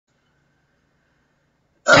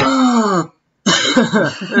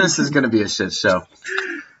This is going to be a shit show.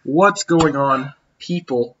 What's going on,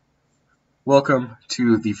 people? Welcome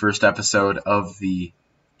to the first episode of the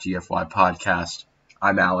GFY podcast.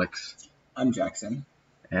 I'm Alex. I'm Jackson.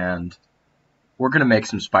 And we're going to make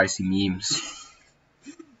some spicy memes.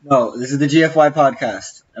 No, this is the GFY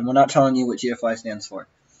podcast, and we're not telling you what GFY stands for.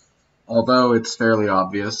 Although it's fairly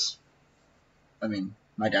obvious. I mean,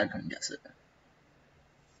 my dad couldn't guess it.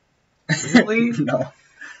 Really? No.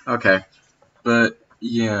 Okay. But,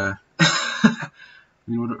 yeah. I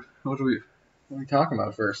mean, what are we talking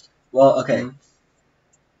about first? Well, okay.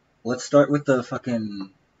 Let's start with the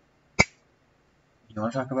fucking... You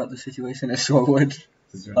want to talk about the situation at Shorewood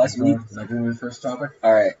last week? Is that going to be the first topic?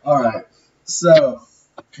 Alright. Alright. So,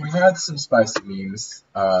 we had some spicy memes.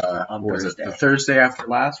 On what was Thursday. it? The Thursday after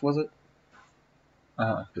last, was it?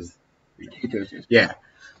 Uh-huh. 2 Thursdays. Yeah.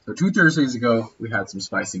 So 2 Thursdays ago, we had some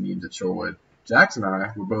spicy memes at Shorewood. Jackson and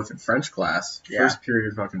I were both in French class. Yeah. First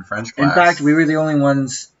period fucking French class. In fact, we were the only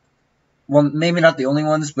ones... Well, maybe not the only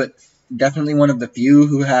ones, but definitely one of the few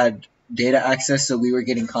who had data access, so we were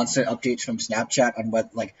getting constant updates from Snapchat on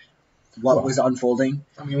what was unfolding.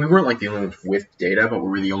 I mean, we weren't like the only ones with data, but we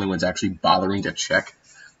were the only ones actually bothering to check.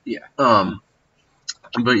 Yeah.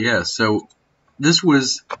 But yeah, so this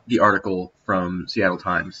was the article from Seattle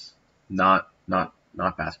Times, not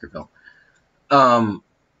Baskerville.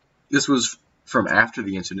 This was from after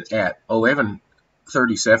the incident at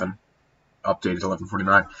 11:37, updated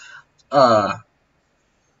 11:49.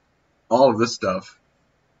 All of this stuff.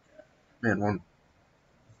 Man,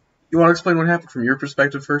 you want to explain what happened from your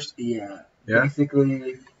perspective first? Yeah. Yeah?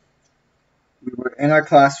 Basically, we were in our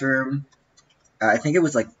classroom. I think it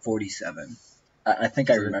was like 47. I think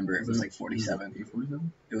I remember it was like 47.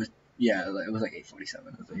 8:47? Yeah, it was like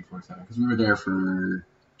 8:47. It was 8:47 because we were there for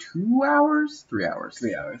 2 hours, 3 hours.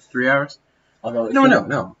 3 hours. 3 hours? Although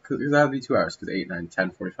No. Because that would be 2 hours. Because 8, 9,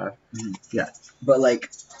 10, 45. Mhm. Yeah. But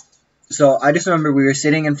so I just remember we were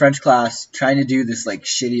sitting in French class trying to do this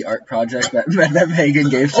shitty art project that Megan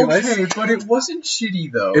gave to us. Okay, but it wasn't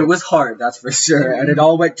shitty though. It was hard, that's for sure, and it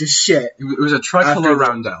all went to shit. It was a tricolor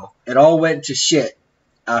roundel. It all went to shit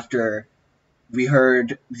after we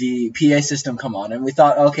heard the PA system come on, and we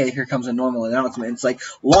thought, okay, here comes a normal announcement. It's like,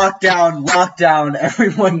 lockdown,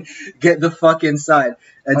 everyone get the fuck inside.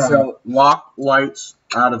 And so... Lock lights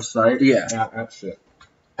out of sight. Yeah. That shit.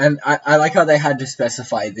 And I like how they had to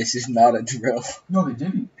specify this is not a drill. No, they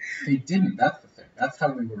didn't. They didn't. That's the thing. That's how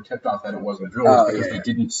we were tipped off that it wasn't a drill. Oh, because yeah. they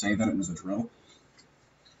didn't say that it was a drill.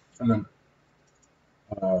 And then,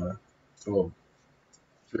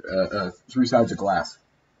 3 sides of glass.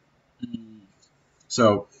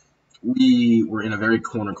 So we were in a very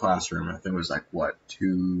corner classroom. I think it was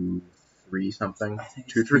 2, 3 something. I think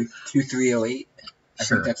 2, 3. 2308.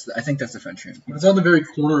 Sure. I think that's the French room. It's on the very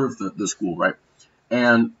corner of the school, right?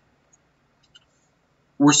 And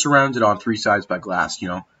we're surrounded on 3 sides by glass.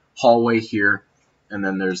 Hallway here, and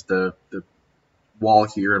then there's the wall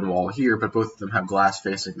here and wall here, but both of them have glass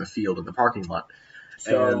facing the field and the parking lot.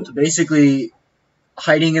 So And basically,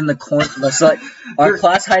 hiding in the corner. Our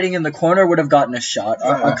class hiding in the corner would have gotten a shot.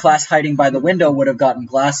 Our class hiding by the window would have gotten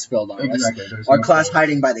glass spilled on exactly. us. Our class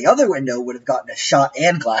hiding by the other window would have gotten a shot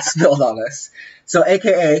and glass spilled on us. So,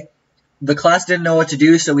 AKA, the class didn't know what to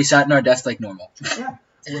do, so we sat in our desk like normal. Yeah.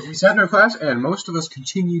 We sat in our class, and most of us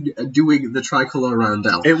continued doing the tricolor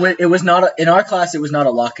roundel. It was not in our class. It was not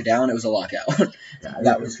a lockdown. It was a lockout. Yeah,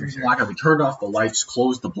 that was for sure. Lockout. We turned off the lights,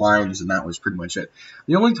 closed the blinds, and that was pretty much it.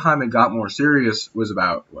 The only time it got more serious was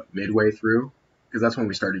about midway through, because that's when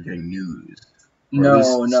we started getting news. No, it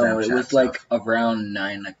Snapchat was stuff. around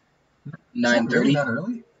 9:30. Really that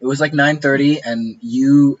early? It was 9:30, and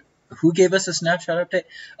who gave us a Snapchat update?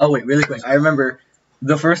 Oh wait, really quick. I remember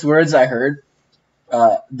the first words I heard.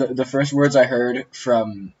 The first words I heard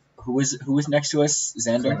from who was next to us,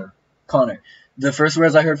 Xander, Connor. The first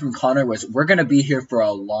words I heard from Connor was, "We're gonna be here for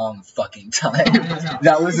a long fucking time."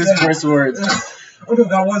 That was his first words. Oh no,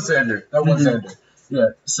 that was Xander. Xander.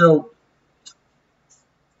 Yeah. So,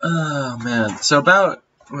 oh man. So about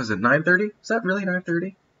what was it 9:30? Is that really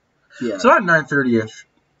 9:30? Yeah. So at 9:30ish,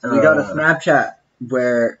 we got a Snapchat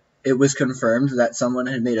where it was confirmed that someone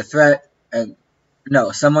had made a threat, and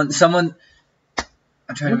no, someone.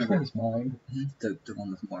 I'm trying to remember. Which one's mine? The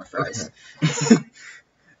one with more fries. Okay.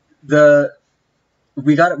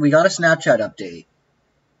 We got a Snapchat update.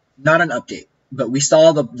 Not an update, but we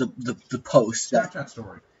saw the post. Snapchat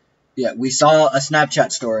story. Yeah, we saw a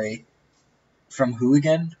Snapchat story from who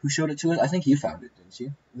again? Who showed it to us? I think you found it, didn't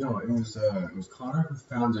you? No, it was Connor who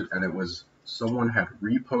found it, and it was someone had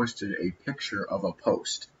reposted a picture of a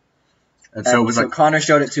post. And so it was Connor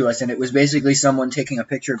showed it to us, and it was basically someone taking a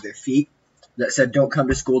picture of their feet that said, "Don't come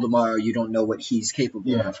to school tomorrow. You don't know what he's capable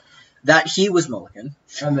Yeah. of." That he was Mulligan.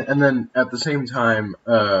 And then at the same time,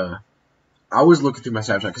 I was looking through my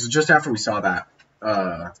Snapchat because just after we saw that,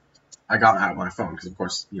 I got out my phone because, of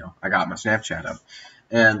course, I got my Snapchat up,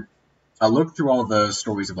 and I looked through all the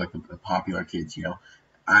stories of like the popular kids.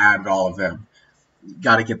 I added all of them.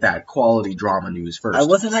 Got to get that quality drama news first. I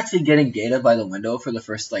wasn't actually getting data by the window for the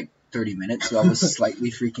first 30 minutes, so I was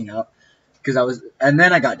slightly freaking out and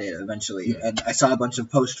then I got data eventually, and I saw a bunch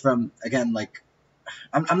of posts from, again,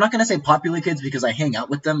 I'm not gonna say popular kids because I hang out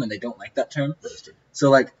with them and they don't like that term.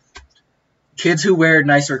 So kids who wear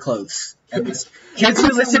nicer clothes, and kids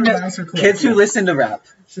who listen to rap.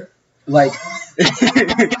 Sure.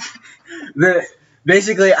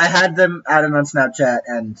 Basically, I had them added on Snapchat,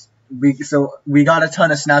 and we got a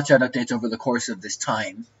ton of Snapchat updates over the course of this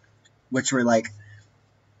time, which were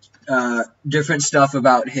different stuff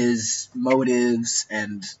about his motives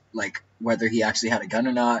and whether he actually had a gun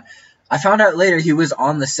or not. I found out later he was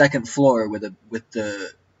on the second floor with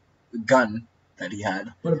the gun that he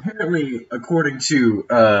had. But apparently, according to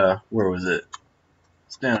where was it?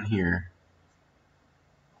 It's down here.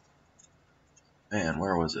 Man,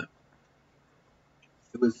 where was it?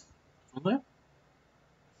 It was.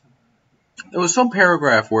 There was some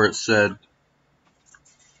paragraph where it said.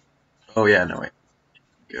 Oh yeah, no wait.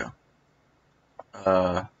 Go.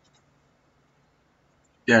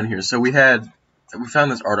 Down here. So we found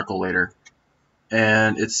this article later,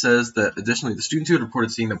 and it says that additionally the students who had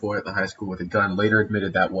reported seeing the boy at the high school with a gun later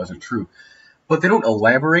admitted that wasn't true, but they don't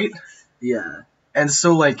elaborate. Yeah. And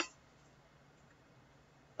so you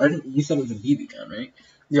said it was a BB gun, right?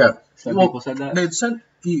 Yeah. Some people said that.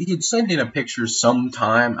 He'd sent in a picture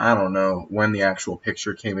sometime. I don't know when the actual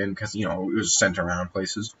picture came in because it was sent around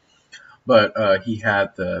places, but he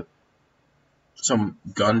had some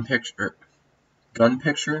gun picture.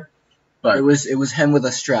 But it was him with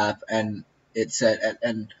a strap, and it said,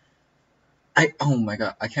 oh my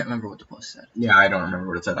god, I can't remember what the post said. Yeah, I don't remember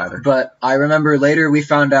what it said either. But I remember later we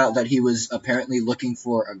found out that he was apparently looking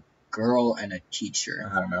for a girl and a teacher.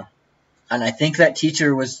 I don't know. And I think that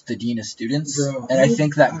teacher was the dean of students. Bro, and I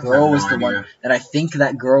think that girl was the idea. one. And I think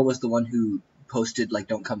that girl was the one who posted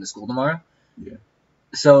 "Don't come to school tomorrow." Yeah.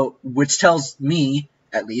 So, which tells me,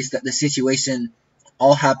 at least, that the situation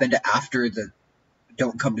all happened after the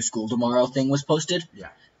 "Don't come to school tomorrow" thing was posted. Yeah.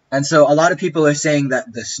 And so a lot of people are saying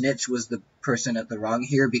that the snitch was the person at the wrong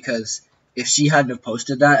here, because if she hadn't have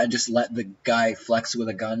posted that and just let the guy flex with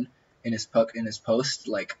a gun in his post,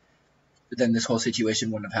 then this whole situation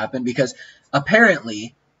wouldn't have happened. Because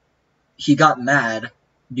apparently he got mad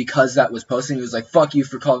because that was posted. He was like, "Fuck you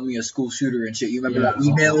for calling me a school shooter" and shit. You remember that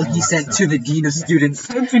email he sent to the dean of students?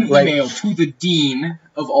 Sent an email to the dean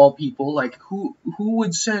of all people. Who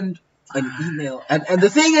would send an email? And the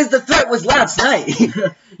thing is, the threat was last night.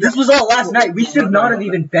 This was all last night. We should not have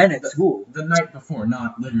even been at school. The night before,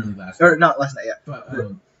 not literally last night. Or not last night, yeah. But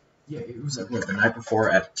yeah, it was the night before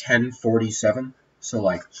at 10:47. So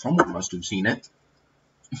someone must have seen it.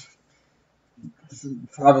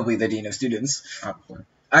 Probably the dean of students. Probably.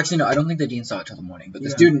 Actually, no, I don't think the dean saw it till the morning, but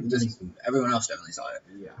everyone else definitely saw it.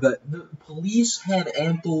 Yeah. But the police had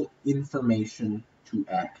ample information to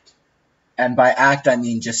act. And by act, I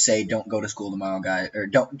mean just say, "Don't go to school tomorrow, guys." Or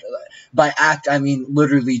don't. By act, I mean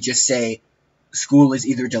literally just say, "School is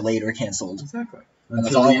either delayed or canceled." Exactly.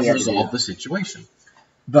 Until we resolve the situation.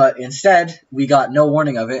 But instead, we got no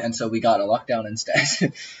warning of it, and so we got a lockdown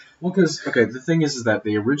instead. Well, because the thing is that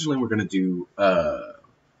they originally were going to do.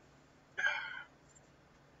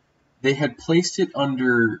 They had placed it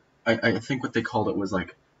under. I think what they called it was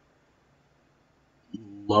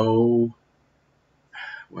low.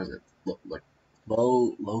 What was it?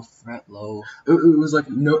 Low threat. It was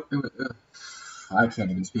no. I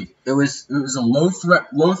can't even speak. It was a low threat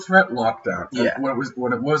lockdown. Yeah. What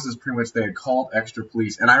it was is pretty much they had called extra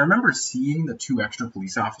police, and I remember seeing the 2 extra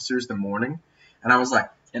police officers the morning, and I was like,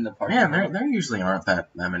 in the park. Man, there usually aren't that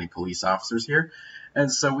many police officers here,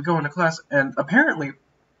 and so we go into class, and apparently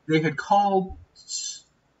they had called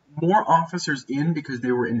more officers in because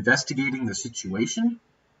they were investigating the situation,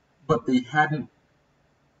 but they hadn't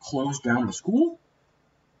closed down the school.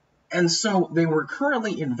 And so they were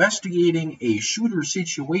currently investigating a shooter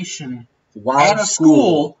situation at a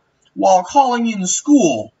school while calling in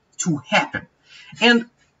school to happen. And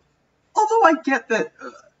although I get that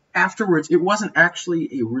afterwards it wasn't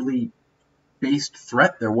actually a really based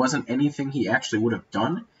threat, there wasn't anything he actually would have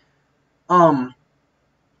done.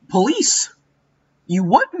 Police, you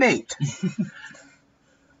what, mate?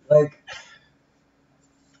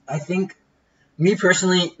 I think Me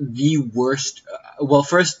personally, the worst. Well,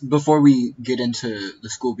 first, before we get into the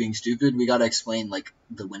school being stupid, we gotta explain like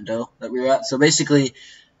the window that we were at. So basically,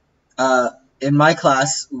 in my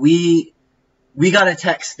class, we got a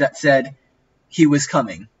text that said he was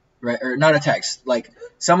coming, right? Or not a text, like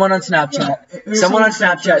someone on Snapchat. Someone on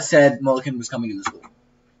Snapchat said Mulligan was coming to the school.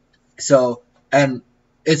 So, and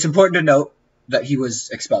it's important to note that he was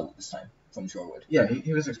expelled this time from Shorewood. Yeah,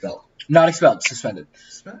 he was expelled. Not expelled, suspended.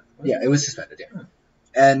 Suspended? Yeah, it was suspended. Yeah,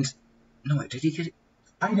 and no, wait, did he get it?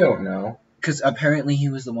 I don't know. Because apparently he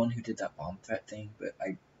was the one who did that bomb threat thing, but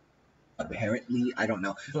I don't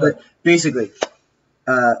know. But basically,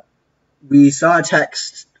 we saw a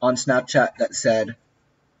text on Snapchat that said,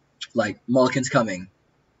 like, Mulligan's coming.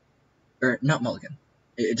 Or, not Mulligan.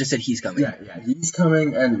 It just said he's coming. Yeah, he's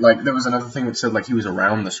coming, and, like, there was another thing that said, like, he was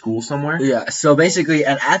around the school somewhere. Yeah, so basically,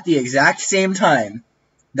 and at the exact same time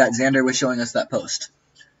that Xander was showing us that post,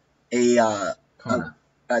 that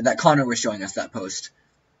Connor was showing us that post,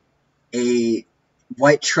 a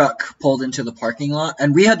white truck pulled into the parking lot,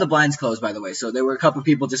 and we had the blinds closed, by the way, so there were a couple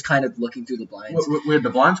people just kind of looking through the blinds. We had the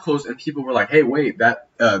blinds closed, and people were like, hey, wait,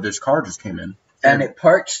 this car just came in. And it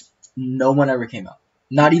parked, no one ever came out.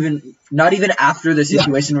 Not even after the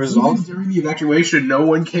situation resolved. Even during the evacuation, no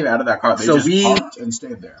one came out of that car. They just parked and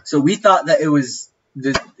stayed there. So we thought that it was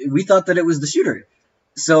the shooter.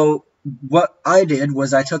 So what I did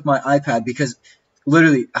was I took my iPad because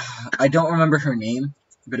literally I don't remember her name,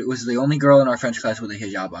 but it was the only girl in our French class with a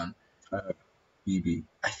hijab on. BB.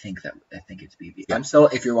 I think it's BB. Yeah.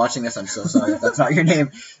 If you're watching this, I'm so sorry if that's not your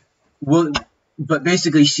name. Well, but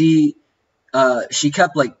basically she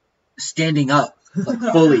kept like standing up. Like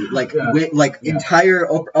fully, entire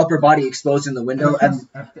upper body exposed in the window and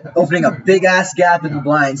opening a big ass gap in the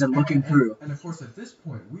blinds and looking through. And of course, at this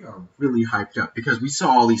point, we are really hyped up because we saw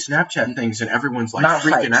all these Snapchat things and everyone's like Not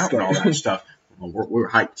freaking hyped, out and all that stuff. Well, we're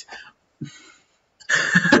hyped.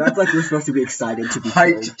 You act like we're supposed to be excited to be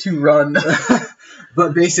hyped to run.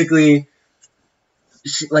 But basically,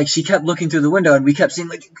 she kept looking through the window and we kept seeing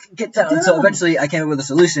like get down. So eventually, I came up with a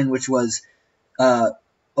solution, which was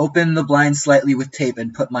open the blind slightly with tape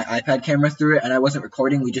and put my iPad camera through it, and I wasn't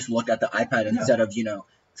recording. We just looked at the iPad instead of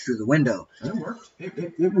through the window. It worked.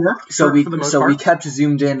 It worked. So we kept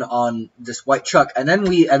zoomed in on this white truck, and then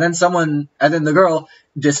the girl,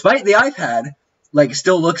 despite the iPad, like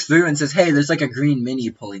still looks through and says, "Hey, there's like a green Mini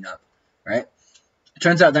pulling up." Right? It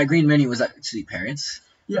turns out that green Mini was actually parents.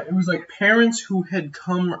 Yeah, it was like parents who had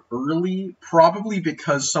come early, probably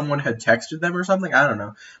because someone had texted them or something. I don't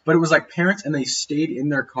know. But it was like parents, and they stayed in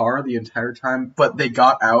their car the entire time, but they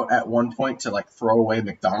got out at one point to like throw away a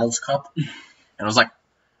McDonald's cup. And I was like,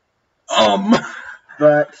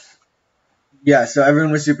 But, yeah, so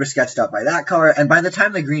everyone was super sketched out by that car, and by the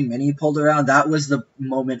time the green Mini pulled around, that was the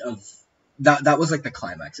moment of... That was like the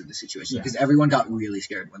climax of the situation, because everyone got really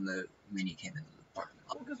scared when the Mini came in.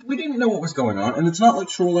 Because we didn't know what was going on, and it's not like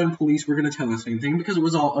Shoreline Police were going to tell us anything, because it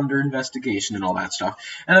was all under investigation and all that stuff.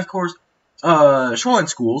 And of course, Shoreline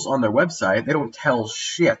schools, on their website, they don't tell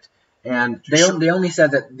shit. And they only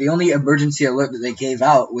said that the only emergency alert that they gave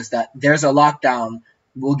out was that there's a lockdown,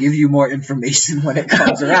 we'll give you more information when it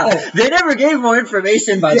comes around. They never gave more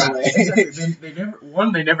information, by the way. Exactly.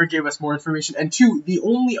 They never gave us more information, and two, the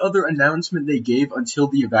only other announcement they gave until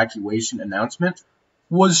the evacuation announcement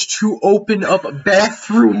was to open up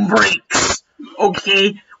bathroom breaks.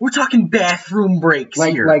 Okay, we're talking bathroom breaks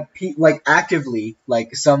here. Like actively,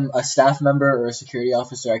 like a staff member or a security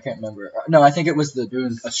officer, I can't remember. No, I think it was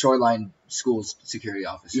a Shoreline School's security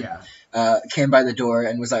officer. Yeah. Came by the door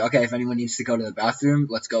and was like, okay, if anyone needs to go to the bathroom,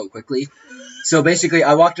 let's go quickly. So basically,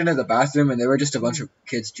 I walked into the bathroom and there were just a bunch of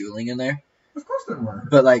kids dueling in there. Of course there were.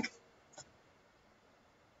 But like,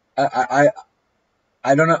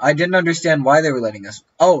 I don't know. I didn't understand why they were letting us.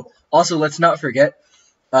 Oh, also, let's not forget.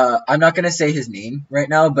 I'm not gonna say his name right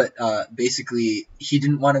now, but basically, he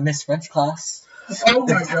didn't want to miss French class. Oh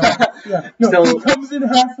my god! Yeah. No, he comes in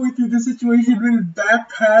halfway through the situation with his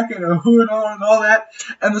backpack and a hood on and all that,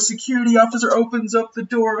 and the security officer opens up the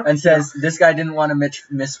door and says, "This guy didn't want to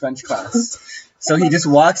miss French class." So he just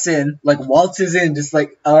walks in, like waltzes in, just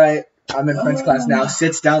like, "All right, I'm in French class now."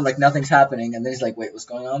 Sits down like nothing's happening, and then he's like, "Wait, what's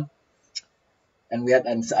going on?" And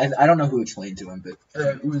I don't know who explained to him, but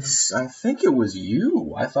I think it was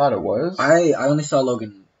you. I thought it was. I only saw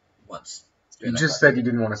Logan once. You just said you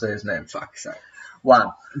didn't want to say his name. Fuck, sorry.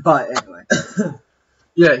 Wow. But anyway.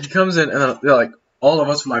 Yeah, he comes in and they're like, all of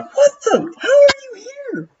us were like, what the? How are you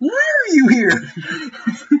here? Why are you here?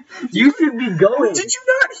 You should be going. Did you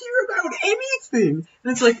not hear about anything?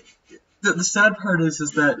 And it's like, the sad part is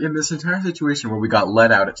that in this entire situation where we got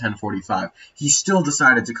let out at 10:45, he still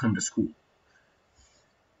decided to come to school.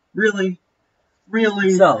 Really?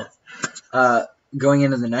 Really? So, going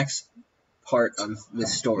into the next part of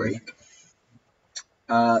this story,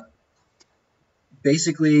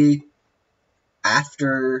 basically,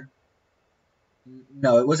 after...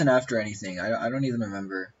 No, it wasn't after anything. I don't even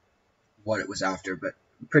remember what it was after, but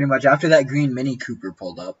pretty much after that green Mini Cooper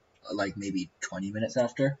pulled up, like maybe 20 minutes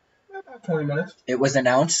after, About 20 minutes. it was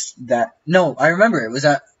announced that... No, I remember. It was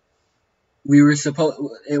at...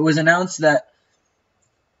 It was announced that...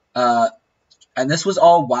 and this was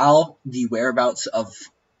all while the whereabouts of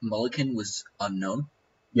Mulligan was unknown.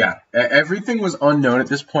 Yeah, everything was unknown at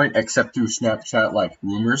this point except through Snapchat, like,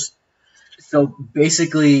 rumors. So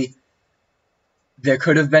basically, there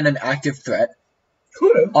could have been an active threat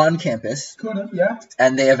Could have. on campus, Could have, yeah.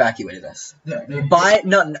 and they evacuated us. Yeah, By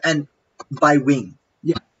wing.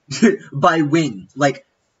 Yeah. By wing. Like,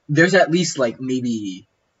 there's at least, like, maybe...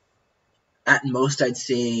 At most, I'd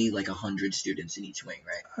say, like, 100 students in each wing,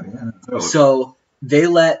 right? Yeah. So, they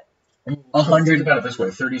let 100... Think about it this way,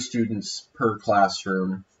 30 students per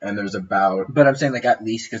classroom, and there's about... But I'm saying, like, at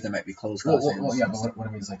least, because there might be closed classrooms. Well, yeah, but what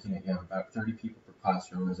I mean is, like, you have about 30 people per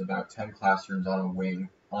classroom, there's about 10 classrooms on a wing,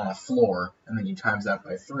 on a floor, and then you times that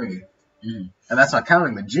by 3. Mm. And that's not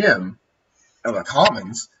counting the gym, or the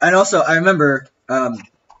commons. And also, I remember...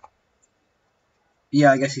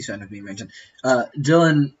 yeah, I guess he's trying to be mentioned.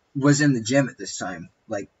 Dylan was in the gym at this time.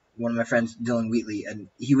 Like, one of my friends, Dylan Wheatley, and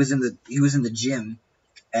he was in the gym,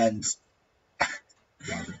 and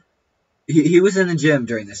he was in the gym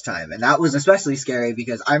during this time, and that was especially scary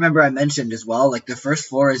because I remember I mentioned as well, like, the first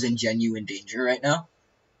floor is in genuine danger right now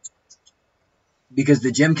because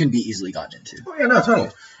the gym can be easily gotten into. Oh, yeah, no, totally.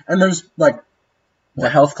 And there's, like... The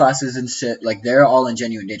health classes and shit, like, they're all in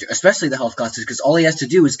genuine danger, especially the health classes, because all he has to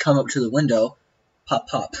do is come up to the window, pop,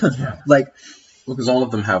 pop. Yeah. Like... Well, because all of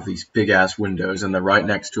them have these big-ass windows, and they're right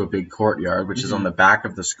next to a big courtyard, which is on the back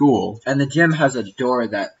of the school. And the gym has a door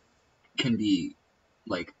that can be,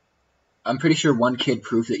 like... I'm pretty sure one kid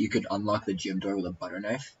proved that you could unlock the gym door with a butter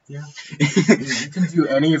knife. Yeah. You can do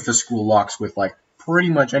any of the school locks with, like, pretty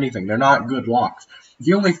much anything. They're not good locks.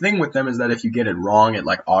 The only thing with them is that if you get it wrong, it,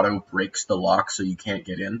 like, auto breaks the lock so you can't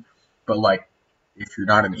get in. But, like, if you're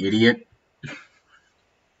not an idiot...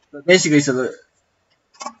 But basically,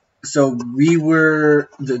 so we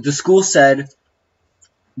were... The school said,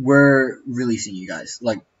 we're releasing you guys.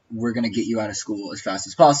 Like, we're going to get you out of school as fast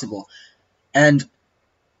as possible. And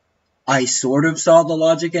I sort of saw the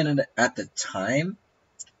logic in it at the time,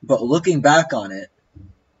 but looking back on it,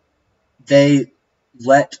 they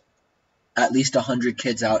let at least 100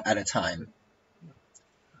 kids out at a time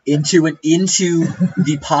into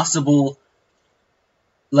the possible,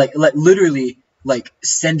 like literally, like,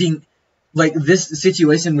 sending, like, this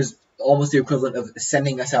situation was almost the equivalent of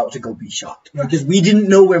sending us out to go be shot because we didn't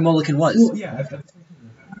know where Mulligan was. Well, yeah,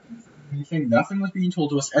 nothing was being told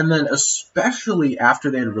to us, and then especially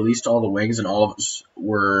after they had released all the wings and all of us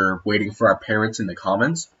were waiting for our parents in the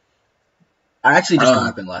commons. I actually just hung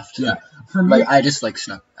up and left. Yeah, for me, like, I just, like,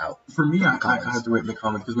 snuck out. For me, I had to wait in the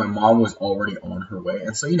commons because my mom was already on her way,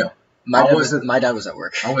 and so, you know, my dad was at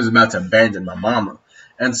work. I was about to abandon my mama,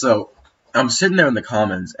 and so I'm sitting there in the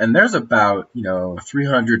commons, and there's about,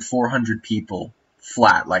 300, 400 people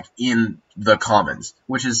flat, like, in the commons,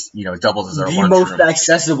 which is, doubles as our the lunchroom. most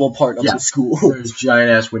accessible part of the school. There's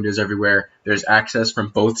giant-ass windows everywhere. There's access from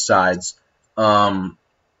both sides.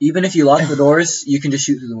 Even if you lock the doors, you can just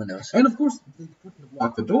shoot through the windows. And, of course, they couldn't have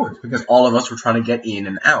locked the doors because all of us were trying to get in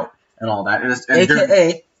and out and all that. And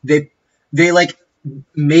AKA, they, like,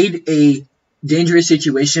 made a dangerous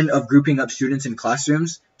situation of grouping up students in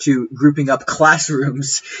classrooms to grouping up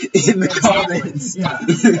classrooms in the commons. Yeah.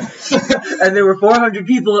 And there were 400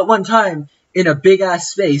 people at one time in a big-ass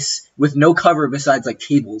space with no cover besides, like,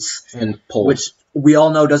 tables. And poles. Which we all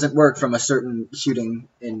know doesn't work from a certain shooting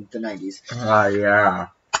in the 90s. Yeah.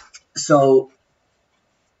 So,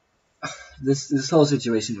 this whole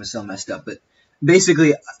situation was so messed up. But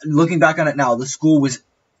basically, looking back on it now, the school was...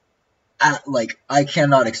 I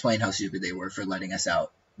cannot explain how stupid they were for letting us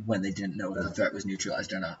out when they didn't know if the threat was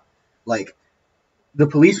neutralized or not. Like, the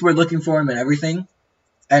police were looking for him and everything,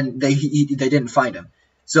 and they didn't find him.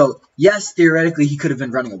 So, yes, theoretically, he could have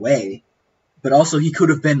been running away, but also he could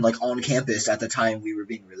have been, like, on campus at the time we were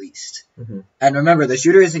being released. Mm-hmm. And remember, the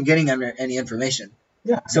shooter isn't getting any information.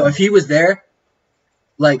 Yeah. So if he was there,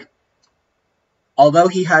 like, although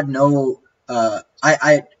he had no...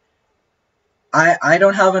 I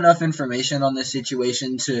don't have enough information on this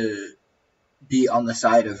situation to be on the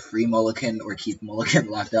side of free Mulligan or keep Mulligan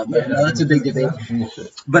locked up. But that's a big debate.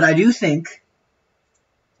 But I do think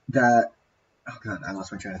that... Oh, God, I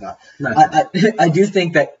lost my train of thought. I do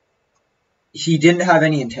think that he didn't have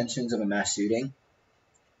any intentions of a mass shooting,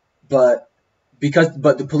 but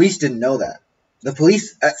the police didn't know that. The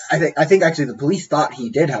police, I think actually the police thought he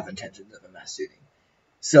did have intentions of a mass shooting.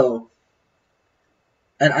 So,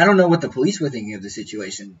 and I don't know what the police were thinking of the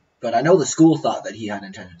situation, but I know the school thought that he had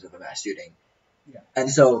intentions of a mass shooting. Yeah. And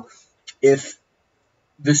so, if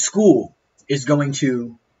the school is going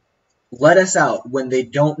to let us out when they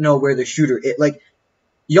don't know where the shooter is, like,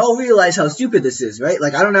 y'all realize how stupid this is, right?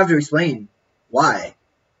 Like, I don't have to explain why.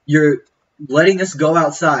 You're letting us go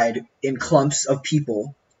outside in clumps of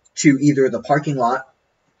people to either the parking lot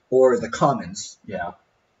or the commons. Yeah.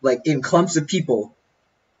 Like, in clumps of people,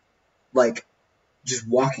 like, just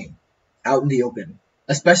walking out in the open.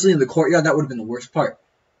 Especially in the courtyard, that would have been the worst part.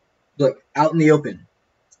 Like, out in the open,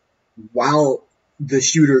 while the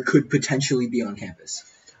shooter could potentially be on campus.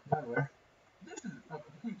 By the way, this is a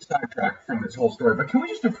complete sidetrack from this whole story, but can we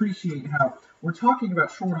just appreciate how we're talking about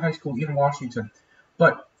Shorewood High School in Washington,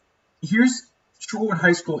 but here's Shorewood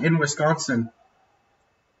High School in Wisconsin.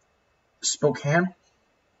 Spokane?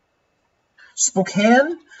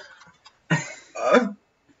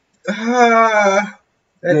 Yeah.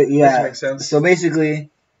 Makes sense. So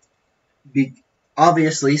basically,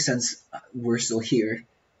 obviously, since we're still here,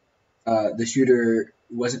 the shooter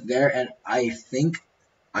wasn't there, and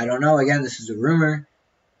I don't know, again, this is a rumor,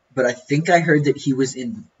 but I think I heard that he was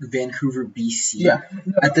in Vancouver, BC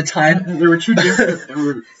at the time. There were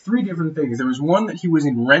three different things. There was one that he was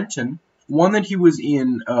in Renton, one that he was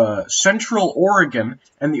in Central Oregon,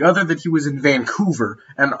 and the other that he was in Vancouver,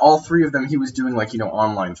 and all three of them he was doing, like,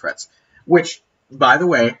 online threats. Which, by the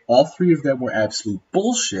way, all three of them were absolute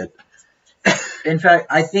bullshit. In fact,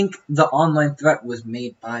 I think the online threat was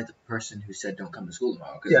made by the person who said don't come to school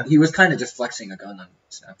tomorrow, because he was kind of just flexing a gun on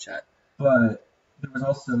Snapchat. But there was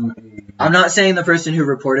also I'm not saying the person who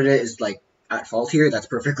reported it is, like, at fault here. That's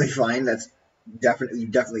perfectly fine. That's you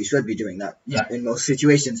definitely should be doing that in most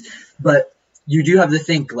situations. But you do have to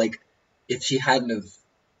think, like, if she hadn't have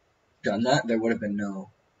done that, there would have been no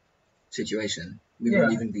situation. We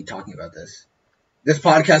wouldn't even be talking about this. This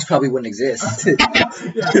podcast probably wouldn't exist.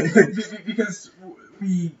 Because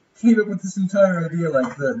we came up with this entire idea,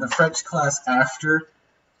 like, the French class after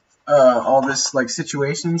all this, like,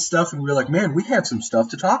 situation stuff, and we were like, man, we had some stuff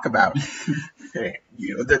to talk about.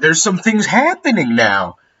 There's some things happening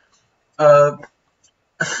now.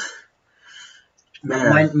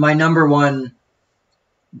 My number one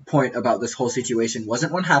point about this whole situation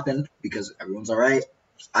wasn't what happened, because everyone's all right.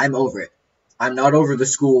 I'm over it. I'm not over the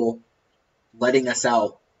school letting us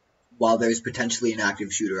out while there's potentially an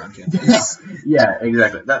active shooter on campus. Yeah,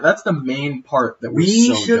 exactly. That's the main part that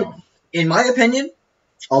we should, dumb. In my opinion,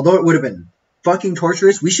 although it would have been fucking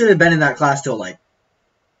torturous, we should have been in that class till like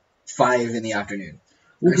 5 in the afternoon.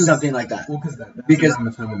 Or something like that. Well, because that's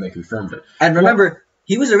the time when they confirmed it. And remember,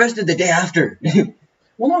 he was arrested the day after.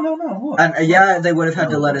 Well, no. And they would have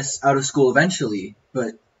had to let us out of school eventually,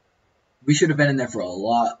 but we should have been in there for a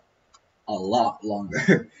lot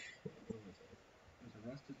longer.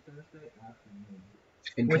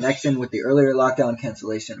 In connection with the earlier lockdown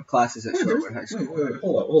cancellation of classes at Shorewood High School. Wait,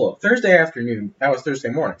 hold up. Thursday afternoon. That was Thursday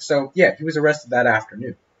morning. So, yeah, he was arrested that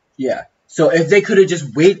afternoon. Yeah. So if they could have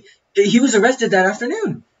just waited... He was arrested that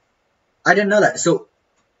afternoon. I didn't know that. So,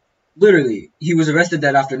 literally, he was arrested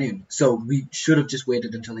that afternoon. So we should have just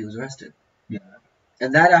waited until he was arrested. Yeah.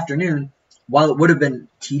 And that afternoon, while it would have been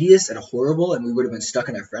tedious and horrible, and we would have been stuck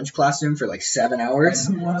in a French classroom for like 7 hours...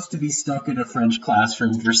 And who wants to be stuck in a French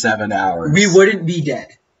classroom for 7 hours? We wouldn't be dead.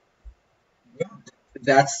 Yeah.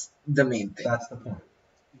 That's the main thing. That's the point.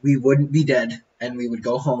 We wouldn't be dead, and we would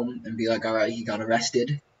go home and be like, all right, he got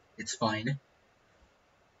arrested. It's fine.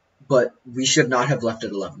 But we should not have left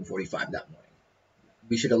at 11:45 that morning.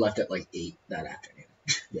 We should have left at like 8 that afternoon.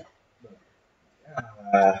 Yeah.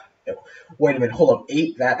 Wait a minute. Hold up.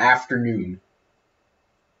 8 that afternoon.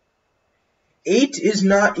 8 is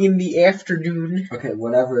not in the afternoon. Okay,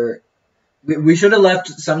 whatever. We should have left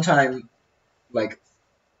sometime, like,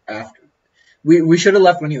 after. We should have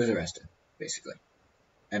left when he was arrested, basically.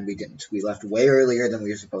 And we didn't. We left way earlier than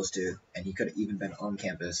we were supposed to, and he could have even been on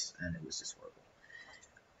campus, and it was just horrible.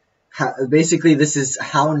 Basically, this is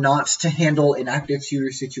how not to handle an active shooter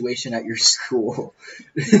situation at your school.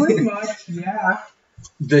 Pretty much, yeah.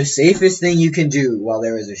 The safest thing you can do while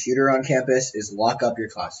there is a shooter on campus is lock up your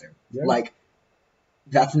classroom. Yeah. Like,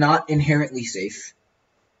 that's not inherently safe,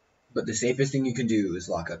 but the safest thing you can do is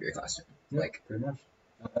lock up your classroom. Yeah, like, pretty much.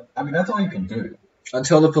 I mean, that's all you can do.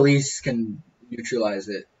 Until the police can neutralize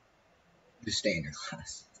it, just stay in your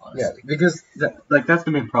class, honestly. Yeah, because that's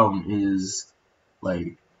the main problem is,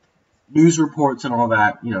 like, news reports and all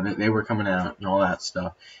that, they were coming out and all that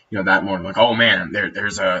stuff. That morning, like, oh man,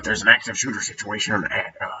 there's an active shooter situation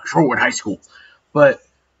at Shorewood High School, but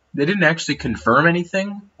they didn't actually confirm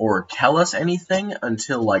anything or tell us anything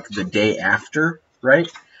until like the day after,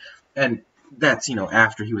 right? And that's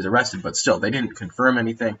after he was arrested, but still, they didn't confirm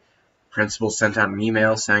anything. Principal sent out an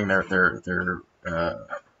email saying there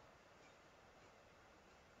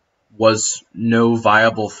was no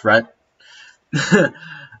viable threat.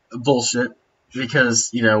 Bullshit, because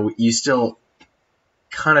you still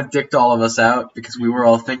kind of dicked all of us out because we were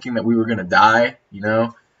all thinking that we were gonna die.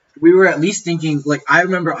 We were at least thinking, like, I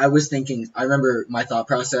remember my thought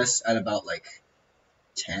process at about like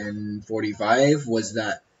 10:45 was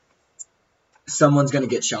that someone's gonna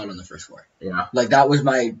get shot on the first floor. Yeah. Like, that was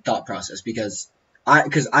my thought process because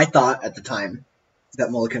I thought at the time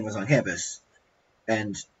that Mulligan was on campus,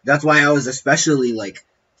 and that's why I was especially like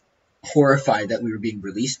horrified that we were being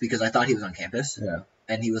released, because I thought he was on campus. Yeah.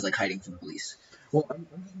 And he was like hiding from the police. Well, I'm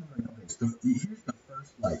just wondering, okay, here's the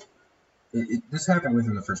first, like, this happened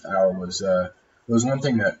within the first hour. Was one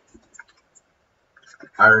thing that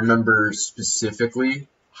I remember specifically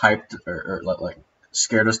hyped or like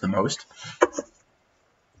scared us the most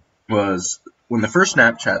was when the first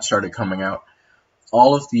Snapchat started coming out.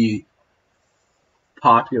 All of the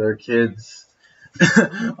popular kids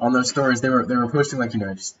on those stories, they were posting like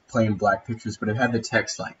just plain black pictures, but it had the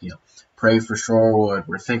text like pray for Shorewood,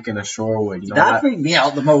 we're thinking of Shorewood. That freaked me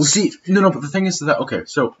out the most. See, no, but the thing is that okay,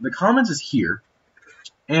 so the Commons is here,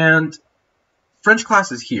 and French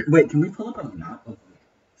class is here. Wait, can we pull up a map of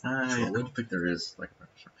I don't think there is like.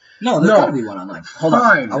 No, there's gotta be one online. Hold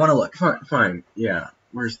on, I want to look. Fine, yeah.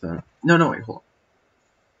 Where's the? No, wait, hold on.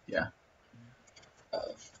 Yeah.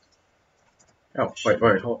 Oh, wait,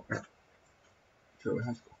 hold on. Shorewood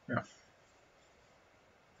High School. Yeah.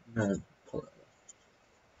 I'm gonna pull it up.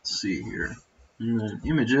 Let's see here.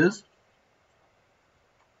 Images.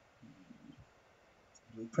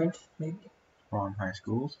 Blueprint, maybe? Wrong high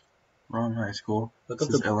schools. Wrong high school. Look up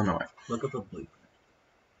this is Illinois. Look up the blueprint.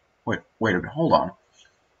 Wait a minute. Hold on.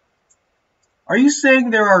 Are you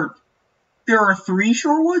saying there are 3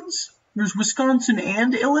 Shorewoods? There's Wisconsin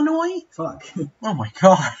and Illinois? Fuck. Oh my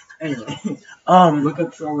god. Anyway, look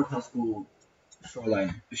up Shorewood High School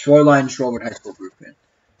Shoreline Shorewood High School blueprint.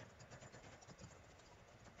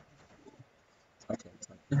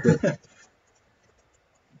 Okay.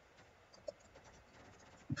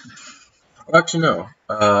 Actually, no.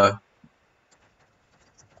 Floor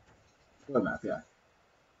map, yeah.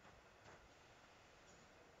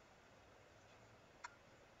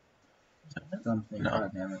 Something. No.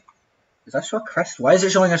 God damn it. Is that Shore Crest? Why is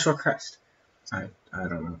it showing a Shore Crest? I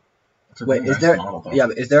don't know. Wait, is there? Yeah,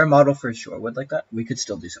 but is there a model for Shorewood like that? We could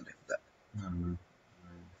still do something with that.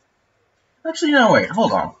 Actually, no. Wait,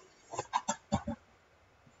 hold on.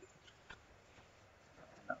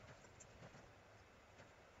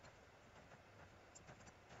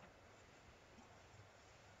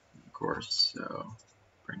 Of course. So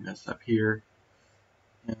bring this up here,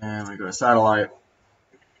 and we go to satellite.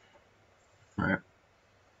 All right.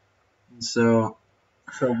 And so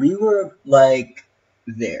we were like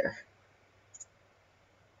there.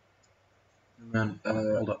 And then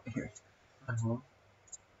hold up here.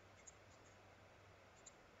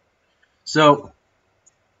 So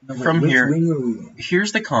from which here, wing were we in?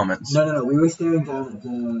 here's the comments. No. We were staring down at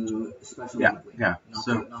the special wing. Yeah.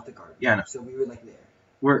 Not the garden. Yeah, no. So we were like there.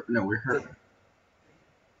 We're here. There.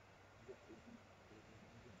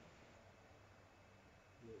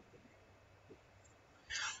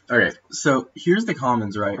 Okay, so here's the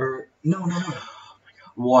commons, right? No.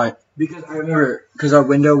 What? Because I remember, our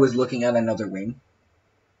window was looking at another wing. Do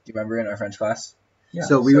you remember in our French class? Yeah.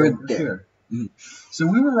 So we were there. Here. Mm-hmm. So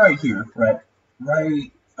we were right here, right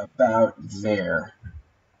about there.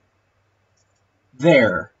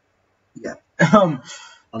 There. Yeah. On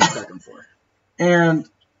the second floor. And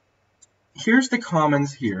here's the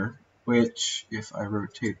commons here, which, if I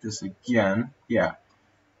rotate this again, yeah.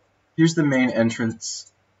 Here's the main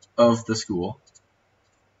entrance of the school.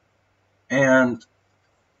 And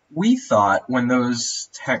we thought when those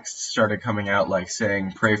texts started coming out, like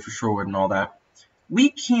saying pray for Shorewood and all that, we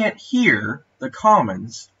can't hear the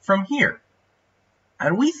commons from here.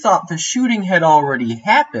 And we thought the shooting had already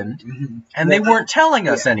happened, and they weren't telling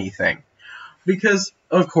us anything. Because,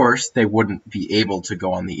 of course, they wouldn't be able to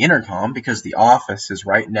go on the intercom because the office is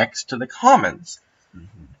right next to the commons.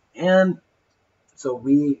 And so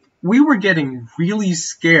we were getting really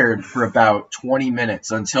scared for about 20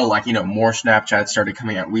 minutes until, more Snapchats started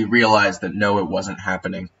coming out. We realized that, no, it wasn't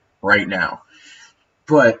happening right now.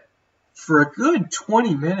 But for a good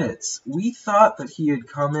 20 minutes, we thought that he had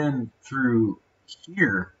come in through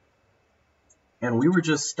here, and we were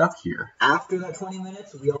just stuck here. After that 20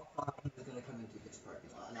 minutes, we all thought he was going to come into this parking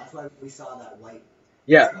lot, and that's why we saw that white.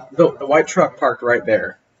 Yeah, the white truck parked right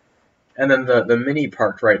there, and then the Mini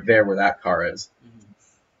parked right there where that car is. Mm-hmm.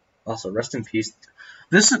 Also, rest in peace.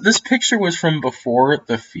 This picture was from before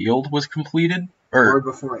the field was completed, Or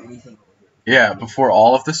before anything. Yeah, before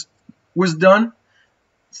all of this was done.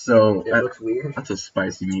 So It looks weird. That's a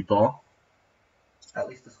spicy meatball. At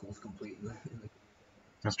least the school's complete.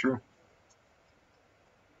 That's true.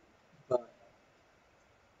 But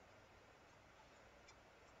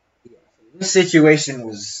yeah, this situation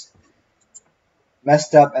was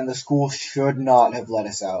messed up, and the school should not have let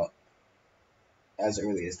us out as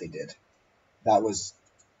early as they did. That was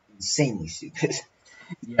insanely stupid.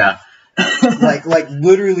 Yeah. like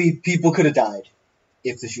literally, people could have died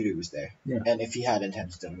if the shooter was there, and if he had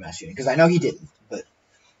intentions of a mass shooting. Because I know he didn't, but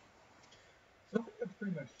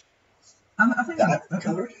pretty much. I think that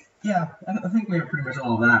covered. Yeah, I think we have pretty much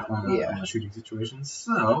all of that on the shooting situations.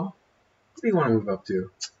 So, what do you want to move up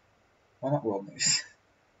to? Why not world news?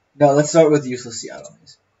 No, let's start with useless Seattle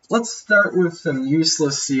news. Let's start with some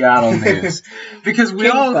useless Seattle news, because we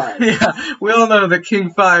all know that King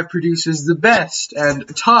 5 produces the best and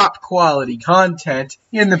top quality content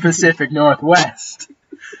in the Pacific Northwest.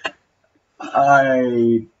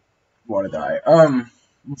 I want to die.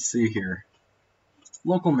 Let's see here.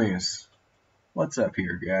 Local news. What's up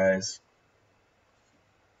here, guys?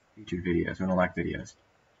 Featured videos. We don't like videos.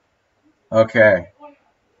 Okay.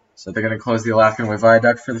 So they're gonna close the Alaskan Way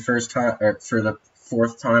Viaduct for the first time, or for the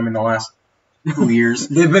fourth time in the last 2 years.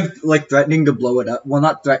 They've been like threatening to blow it up. Well,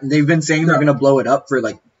 not threatening. They've been saying they're gonna blow it up for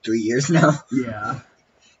like 3 years now. Yeah.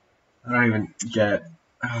 I don't even get.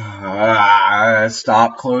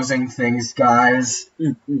 Stop closing things, guys.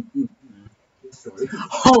 Oh,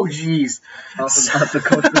 jeez. Off the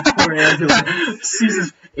coast of Port Angeles.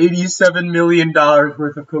 Seizes $87 million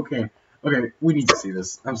worth of cocaine. Okay, we need to see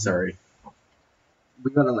this. I'm sorry. We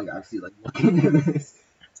gotta like actually like look into this.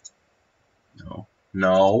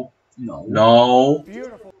 No.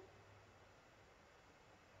 Beautiful.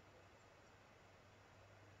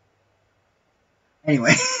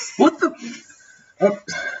 Anyway. What the?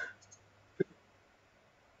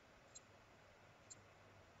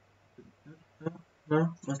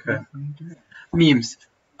 No? Okay. Memes.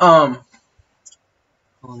 So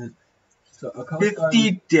a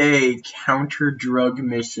 50-day counter-drug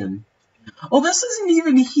mission. Oh, this isn't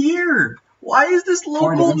even here. Why is this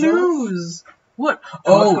local news? What?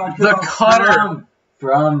 Oh, the cutter.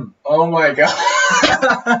 From. Oh my god.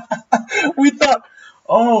 We thought.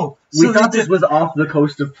 Oh, we thought this was off the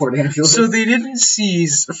coast of Port Angeles. So they didn't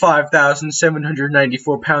seize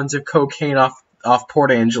 5,794 pounds of cocaine off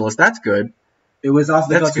Port Angeles. That's good. It was off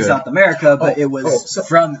the coast of South America, but it was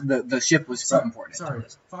from the ship was from Port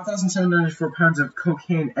Angeles. 5,794 pounds of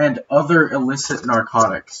cocaine and other illicit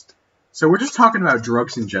narcotics. So we're just talking about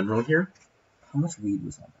drugs in general here. How much weed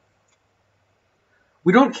was on that?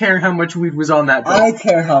 We don't care how much weed was on that bill. I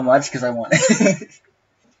care how much because I want it.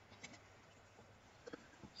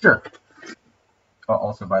 Sure. Oh,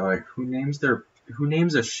 also, by the way, who names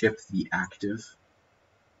a ship the Active?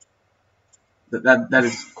 That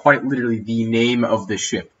is quite literally the name of the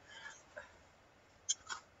ship.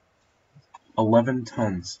 11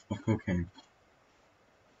 tons of cocaine.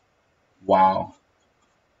 Wow.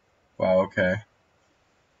 Wow, okay.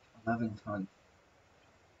 11 tons.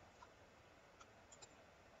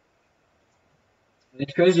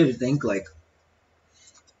 It's crazy to think, like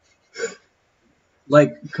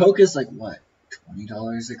coke is like what,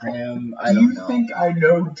 $20 a gram? I don't know. Do you think I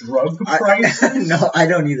know drug prices? No, I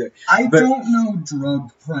don't either. I don't know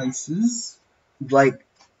drug prices. Like,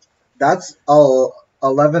 that's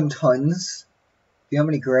 11 tons. Do you know how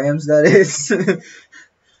many grams that is?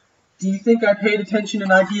 Do you think I paid attention in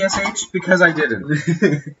IPSH? Because I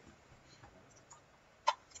didn't.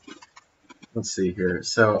 Let's see here.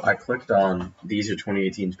 So I clicked on these are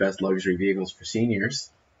 2018's best luxury vehicles for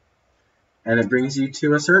seniors. And it brings you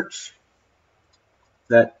to a search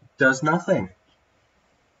that does nothing.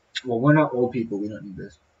 Well, we're not old people. We don't need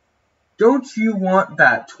this. Don't you want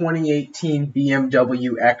that 2018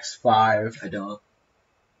 BMW X5? I don't.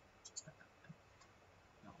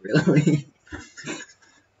 Not really.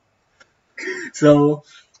 So,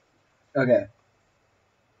 okay.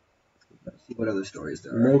 Let's see what other stories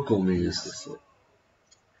there are. Local news.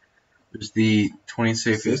 There's the 20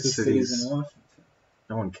 safest cities. In Washington.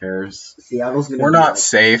 No one cares. Seattle's gonna. We're not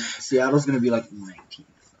safe. Seattle's gonna be like 19th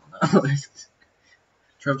on that list.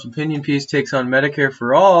 Trump's opinion piece takes on Medicare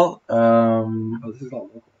for all. Oh, this is all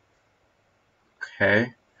local.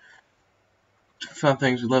 Okay. Fun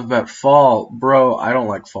things we love about fall. Bro, I don't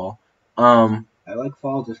like fall. I like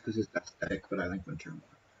fall just because it's aesthetic, but I like winter more.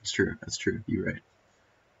 That's true. That's true. You're right.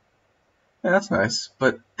 Yeah, that's nice.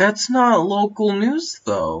 But that's not local news,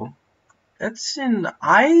 though. That's in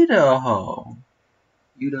Idaho.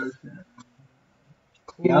 Utah's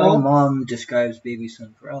Cool. Seattle mom describes baby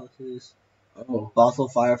son paralysis. Oh.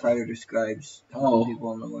 Bothell firefighter describes Oh. people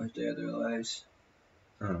on the worst day of their lives.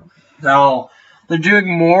 Oh. Now, they're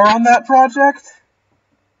doing more on that project?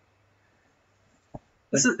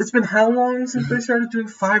 It's been how long since they started doing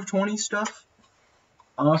 520 stuff?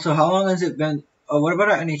 Also, how long has it been? Oh, what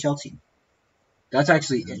about our NHL team? That's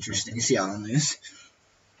actually interesting. Seattle news.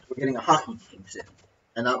 We're getting a hockey team soon.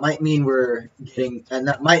 And that might mean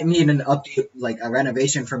that might mean an update, like a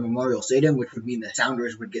renovation for Memorial Stadium, which would mean the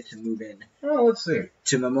Sounders would get to move in Oh, let's see.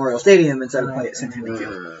 to Memorial Stadium instead of play at Century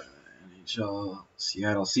Field. NHL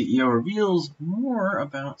Seattle CEO reveals more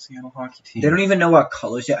about Seattle hockey team. They don't even know what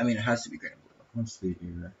colors yet. I mean, it has to be green and blue. Let's see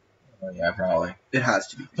here. Oh, yeah, probably. It has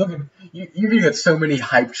to be. Look, you're going to get so many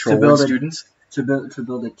hype Shorewood build a- students. To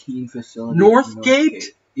build a team facility. Northgate?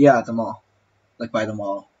 Yeah, at the mall. Like by the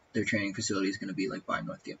mall. Their training facility is going to be like by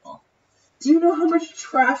Northgate Mall. Do you know how much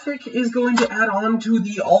traffic is going to add on to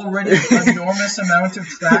the already enormous amount of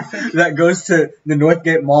traffic? That goes to the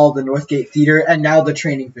Northgate Mall, the Northgate Theater, and now the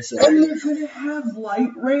training And facility. they're going to have light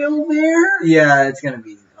rail there? Yeah, it's going to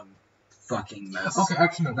be a fucking mess. Okay,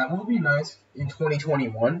 actually, no, that will be nice in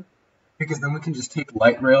 2021, because then we can just take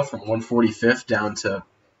light rail from 145th down to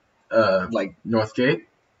Like, Northgate.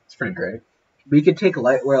 It's pretty great. we could take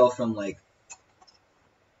light rail from like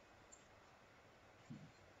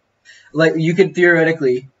you could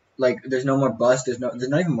theoretically, like, there's no more bus, there's not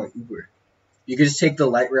even more Uber. You could just take the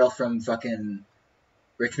light rail from fucking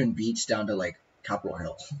Richmond Beach down to like Capitol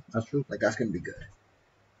Hill. That's true. Like, that's gonna be good.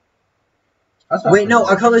 That's Wait, no,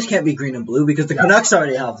 our colors can't be green and blue because the Canucks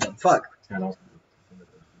already have them. Fuck.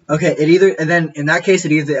 Okay, in that case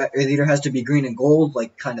it either has to be green and gold,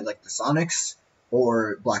 like kind of like the Sonics,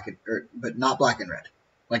 or but not black and red.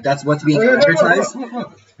 Like, that's what's being advertised.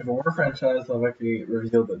 If a war franchise likely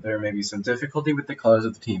revealed that there may be some difficulty with the colors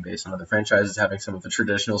of the team based on other franchises having some of the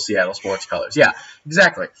traditional Seattle sports colors. Yeah,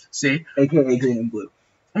 exactly. See? AKA green and blue.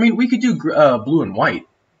 I mean, we could do blue and white,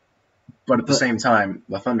 but at the same time,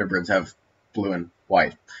 the Thunderbirds have blue and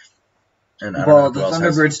white. And I don't know The who else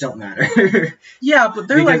Thunderbirds don't matter. Yeah, but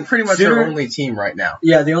they're Because like pretty much our only team right now.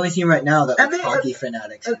 Yeah, the only team right now that And like, they- hockey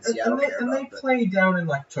fanatics in Seattle care And about. they But... play down in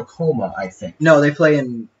like Tacoma, I think. No, they play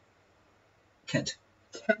in Kent.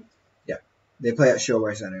 Kent? Yeah, they play at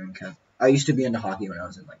Shorewood Center in Kent. I used to be into hockey when I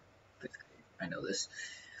was in like 5th grade. I know this.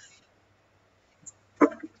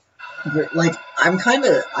 But, like,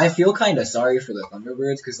 I feel kind of sorry for the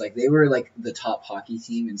Thunderbirds because like they were like the top hockey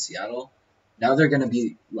team in Seattle. Now they're gonna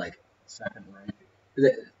be like Second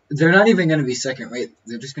rank. they're not even gonna be second rate.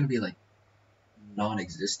 They're just gonna be like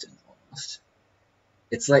non-existent almost.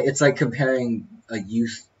 It's like comparing a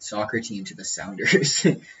youth soccer team to the Sounders.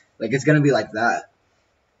 Like, it's gonna be like that.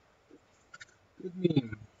 Good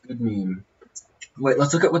meme. Good meme. Wait,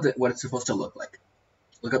 let's look at what it's supposed to look like.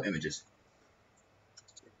 Look up images.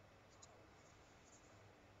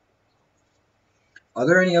 Are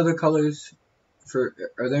there any other colors are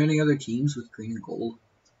there any other teams with green and gold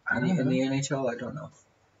in the NHL? I don't know.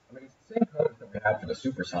 I mean, it's the same colors that we have for the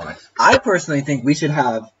Supersonics. I personally think we should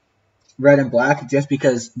have red and black just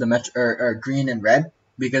because or green and red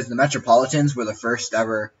because the Metropolitans were the first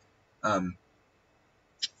ever the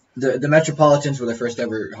Metropolitans were the first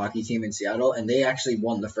ever hockey team in Seattle, and they actually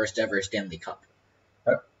won the first ever Stanley Cup.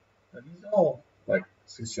 Are these all like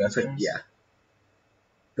suggestions? Yeah.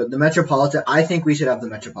 But I think we should have the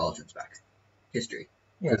Metropolitans back. History.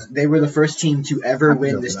 Yeah. They were the first team to ever I'm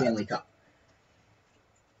win good the for that. Stanley Cup.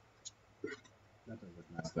 That doesn't look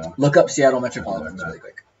nice, though. Look up Seattle Metropolitans really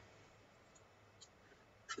quick.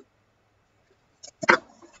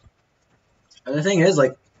 And the thing is,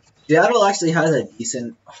 like, Seattle actually has a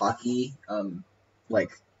decent hockey,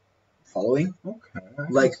 following. Okay, I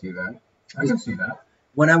can Like- see that. I can see that.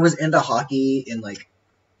 When I was into hockey in, like,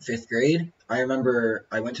 5th grade, I remember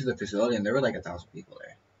I went to the facility and there were, like, 1,000 people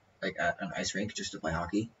there. Like, at an ice rink just to play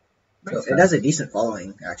hockey. So Makes it has a decent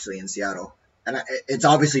following, actually, in Seattle. And it's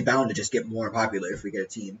obviously bound to just get more popular if we get a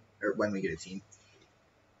team, or when we get a team.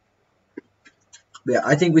 But yeah,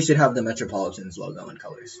 I think we should have the Metropolitans logo and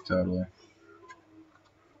colors. Totally.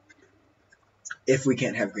 If we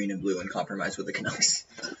can't have green and blue and compromise with the Canucks.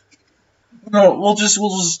 No, we'll just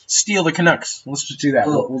steal the Canucks. Let's just do that.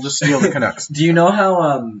 Oh. We'll just steal the Canucks. Do you know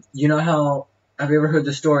how, have you ever heard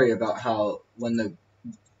the story about how when the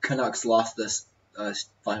Canucks lost this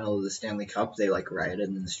final of the Stanley Cup, they like rioted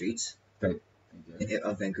in the streets They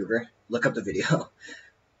of Vancouver. Look up the video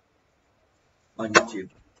on YouTube.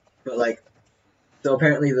 But like, so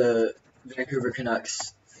apparently the Vancouver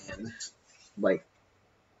Canucks fans, like,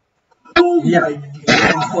 yeah,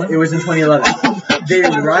 it was in 2011. They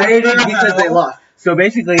rioted because they lost. So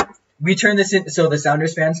basically, we turned this in. So the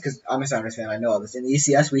Sounders fans, because I'm a Sounders fan, I know all this. In the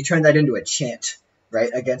ECS, we turned that into a chant, right,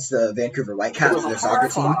 against the Vancouver Whitecaps, their soccer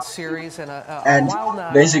team. Series and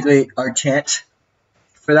basically, our chant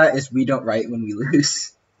for that is "We don't riot when we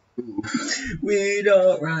lose." We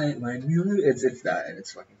don't riot when we lose. It's that, and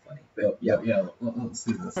it's fucking funny. But yeah. Let's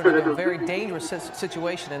see this. a very dangerous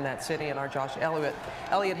situation in that city, and our Josh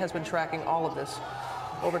Elliott has been tracking all of this.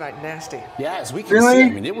 Overnight nasty. Yeah, as we can see, I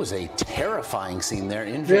mean, it was a terrifying scene there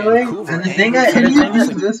in Vancouver. And the thing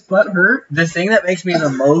that makes me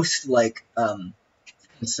the most like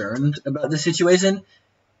concerned about the situation,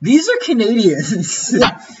 these are Canadians.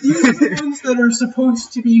 Yeah, these are the ones that are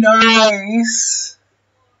supposed to be nice.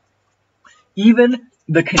 Even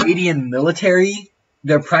the Canadian military,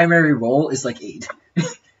 their primary role is like aid.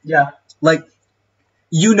 Yeah. Like,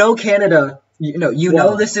 Canada.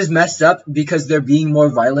 Know this is messed up because they're being more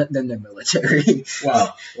violent than their military.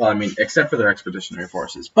 well, I mean, except for their expeditionary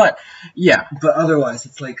forces. But, yeah. But otherwise,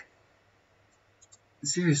 it's like,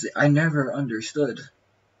 seriously, I never understood.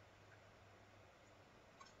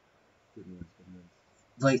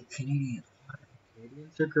 Like, Canadians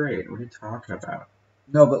are great. What are you talking about?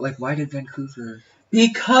 No, but, like, why did Vancouver...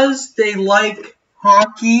 Because they like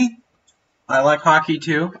hockey. I like hockey,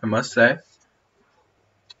 too, I must say.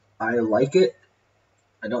 I like it.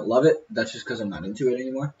 I don't love it. That's just because I'm not into it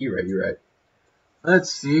anymore. You're right.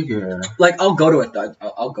 Let's see here. Like, I'll go to a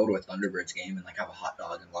Thunderbirds game and like have a hot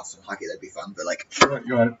dog and watch some hockey. That'd be fun. But like,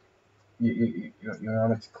 you want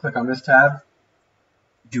to click on this tab?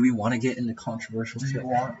 Do we want to get into controversial shit?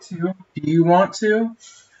 Do you want to?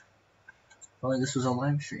 Well, this was a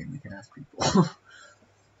live stream. We can ask people.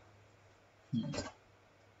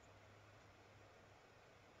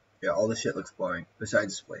 Yeah, all this shit looks boring.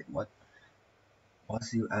 Besides, wait, what?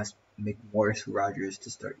 Wazoo asked Morris Rogers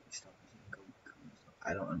to start.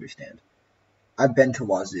 I don't understand. I've been to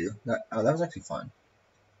Wazoo. That was actually fun.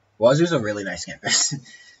 Wazoo's a really nice campus. You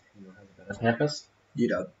don't have a better campus?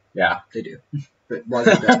 UW. Yeah, they do. But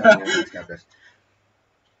Wazoo does have a nice campus.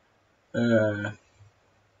 Yeah,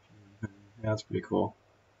 that's pretty cool.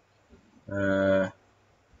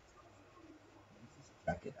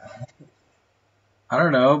 I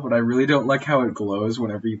don't know, but I really don't like how it glows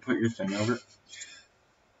whenever you put your thing over it.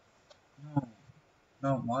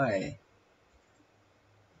 No, why?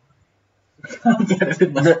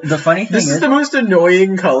 The funny thing this is the most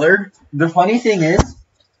annoying color. The funny thing is,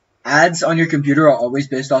 ads on your computer are always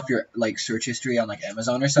based off your like search history on like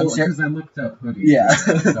Amazon or something. Because I looked up hoodies. Yeah.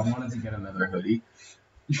 I wanted to get another hoodie.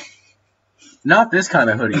 Not this kind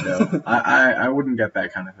of hoodie though. I wouldn't get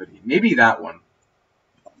that kind of hoodie. Maybe that one.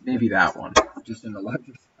 Just in the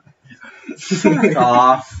larger size.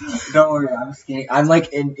 Off. Don't worry, I'm skinny. I'm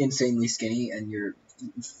like insanely skinny, and you're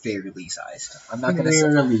fairly sized. I'm not gonna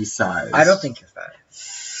fairly sized. I don't think you're fat.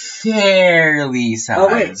 Fairly sized.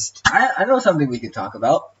 Oh wait, I know something we could talk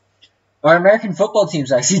about. Our American football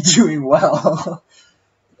team's actually doing well.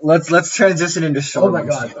 Let's transition into Shorewood. Oh my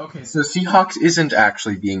god. Okay, so Seahawks isn't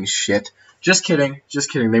actually being shit. Just kidding.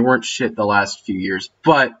 They weren't shit the last few years,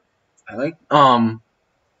 but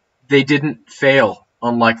they didn't fail,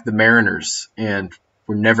 unlike the Mariners, and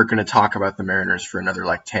we're never going to talk about the Mariners for another,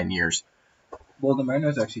 10 years. Well, the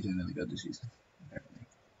Mariners are actually doing really good this season. Apparently.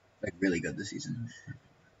 Like, really good this season.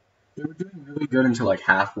 They were doing really good until,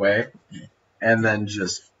 halfway, and then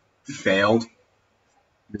just failed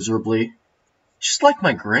miserably. Just like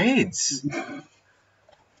my grades.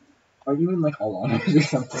 Are you in, all honors or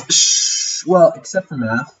something? Well, except for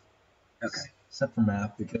math. Okay. Except for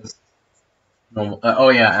math, because... and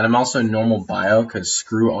I'm also in normal bio, because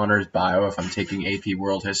screw honors bio if I'm taking AP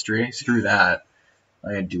World History. Screw that.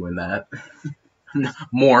 I ain't doing that.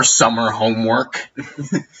 More summer homework.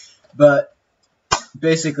 But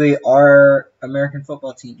basically, our American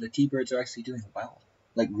football team, the T-Birds, are actually doing well.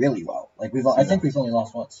 Really well. I think we've only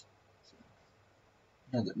lost once.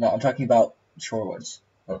 No, I'm talking about Shorewoods.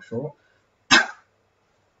 Oh, Shorewood?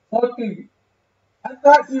 Fucking... I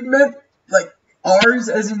thought you meant, ours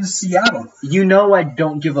as in Seattle. You know I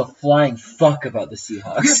don't give a flying fuck about the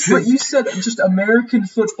Seahawks. But you said just American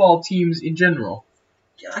football teams in general.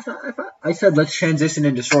 Yeah, I said let's transition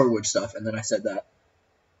into Shorewood stuff, and then I said that.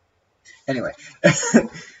 Anyway.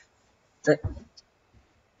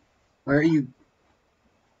 Where are you?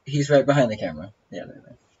 He's right behind the camera. Yeah, there.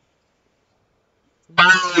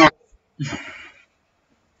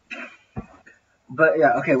 But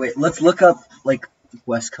yeah, okay, wait. Let's look up like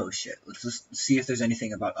West Coast shit. Let's just see if there's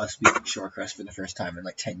anything about us beating Shorecrest for the first time in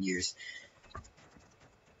like 10 years.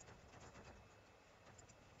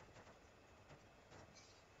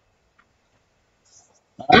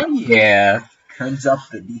 Oh yeah. Turns up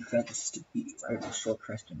the defense to beat rival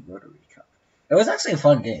Shorecrest in Rotary Cup. It was actually a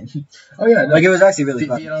fun game. Oh yeah. Like it was actually really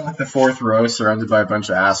fun. Being on like the fourth row, surrounded by a bunch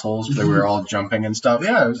of assholes, but we were all jumping and stuff.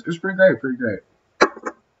 Yeah, it was pretty great. Pretty great.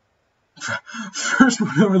 First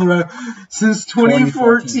one over the road since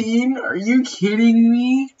 2014. Are you kidding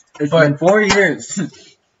me? It's been 4 years.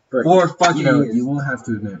 But, 4 fucking years. You will have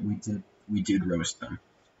to admit we did roast them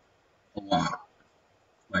a lot.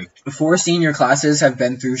 Like 4 senior classes have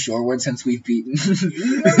been through Shorewood since we've beaten.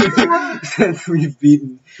 Since we've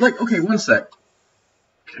beaten. like okay, one sec.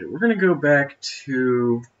 Okay, we're gonna go back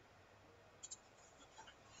to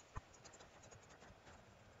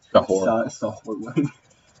the horror. It's the horror one.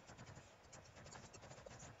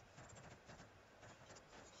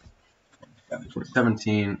 We're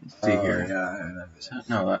 17. Let's see here. Yeah, I remember that.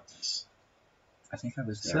 No, that's. I think I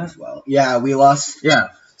was there So- as well. Yeah, we lost Yeah.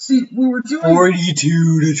 See, we were doing.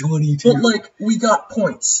 42 to 22. But, like, we got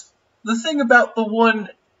points. The thing about the one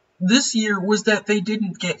this year was that they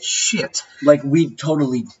didn't get shit. Like, we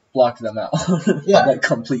totally blocked them out. Yeah. Like,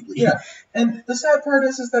 completely. Yeah. And the sad part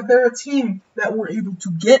is that they're a team that were able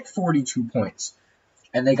to get 42 points.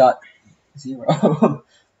 And they got 0.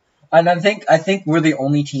 And I think we're the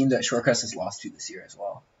only team that Shorecrest has lost to this year as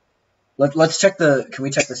well. Let's check the. Can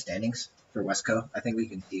we check the standings for Westco? I think we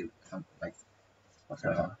can see like what's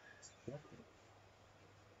going on.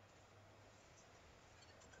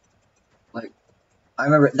 Like, I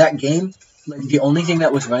remember that game. Like, the only thing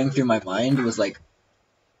that was running through my mind was like,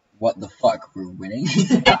 what the fuck? We're winning.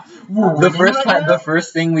 The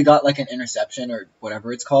first thing we got like an interception or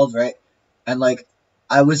whatever it's called, right? And like,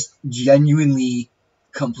 I was genuinely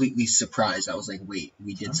completely surprised. I was like, wait,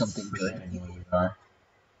 we did something good.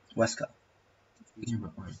 Westco.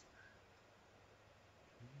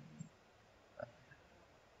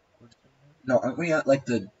 No, aren't we at like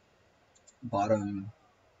the bottom?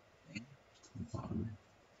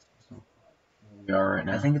 We are right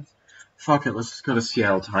now. I think it's Fuck it, let's just go to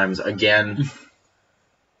Seattle Times again.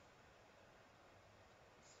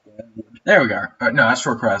 There we go. No, that's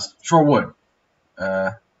Shorecrest. Shorewood.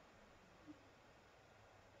 How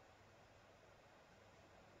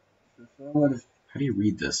do you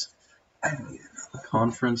read this? I don't even know.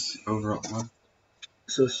 Conference overall. What?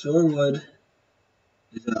 So Shorewood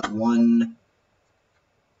is at 1.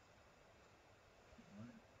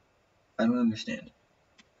 I don't understand.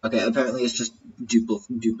 Okay, apparently it's just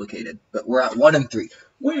duplicated, but we're at 1 and 3.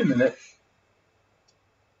 Wait a minute.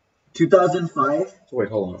 2005. Wait,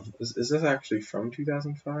 hold on. Is this actually from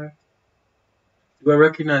 2005? Do I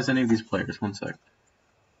recognize any of these players? One sec.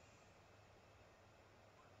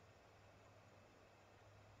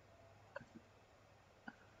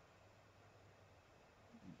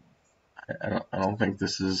 I don't think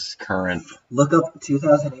this is current. Look up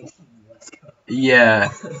 2018. Let's go.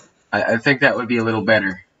 Yeah, I think that would be a little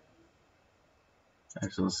better.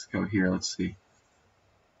 Actually, let's go here. Let's see.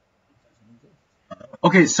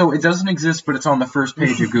 Okay, so it doesn't exist, but it's on the first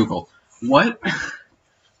page of Google. What?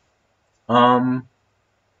 Oh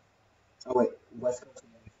wait, West Coast.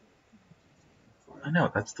 I know,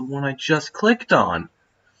 that's the one I just clicked on.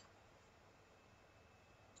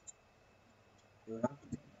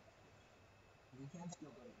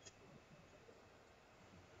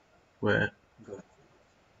 Wait.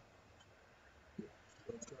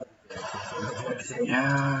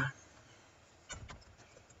 Yeah.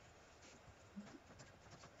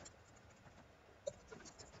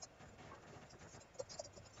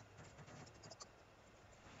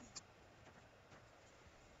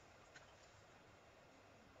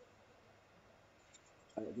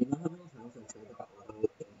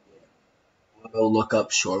 I'll look up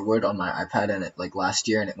Shorewood on my iPad and it like last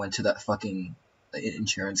year and it went to that fucking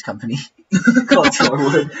insurance company called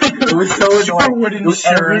Shorewood. It was so annoying. It was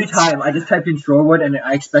every time I just typed in Shorewood and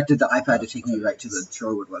I expected the iPad to take me right to the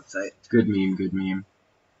Shorewood website. Good meme, good meme.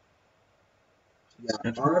 Yeah,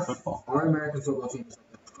 That's our football. American football team is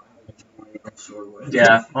like Shorewood.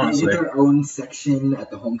 Yeah, They honestly. get their own section at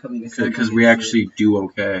the homecoming. Because we actually do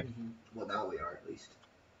okay. Well, now we are at least.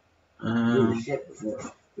 Shit before.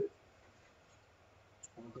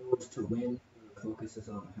 Our goal is to win. The focus is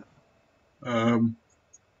on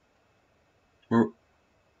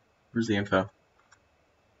Where's the info?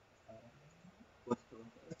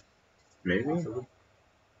 Maybe? I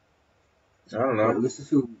don't know. This is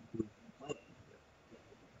who.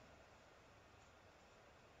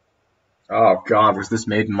 Oh God, was this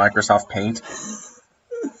made in Microsoft Paint?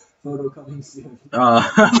 Photo coming soon.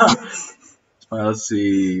 Let's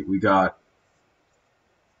see. We got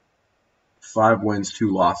 5 wins,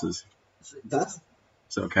 2 losses. That's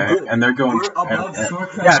It's okay, good. and they're going. We're above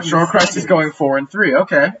Shorecrest. Yeah, Shorecrest is going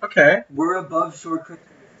 4-3. Okay. We're above Shorecrest.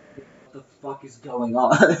 What the fuck is going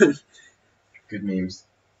on? Good memes.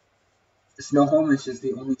 Snohomish is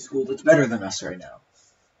the only school that's better than us right now.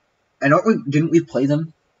 And didn't we play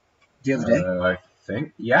them the other day? I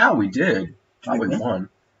think. Yeah, we did. Did we We win? won.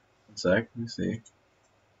 1 sec. Let me see.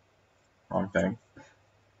 Wrong thing.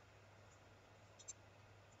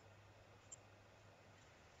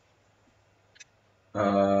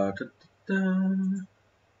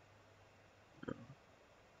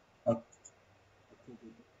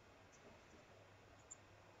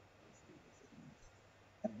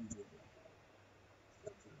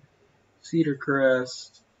 Cedar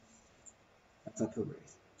Crest. That's up for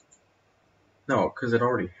race. No, because it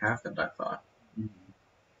already happened, I thought.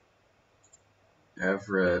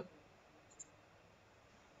 Everett.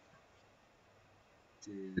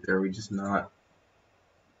 Dude, are we just not?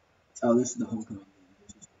 Oh, this is the homecoming.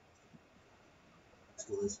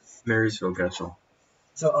 Marysville Getchell.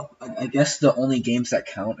 So I guess the only games that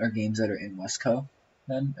count are games that are in Westco,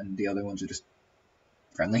 then, and the other ones are just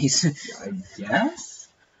friendlies. I guess?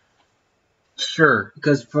 Sure.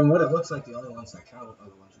 Because from what it looks like, the only ones that count are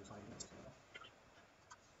the ones we're playing Westco.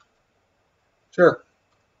 Sure.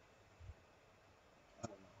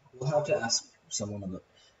 We'll have to ask someone of the.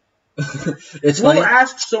 It's We'll funny.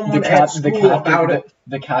 ask someone at school about it.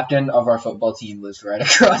 The captain of our football team lives right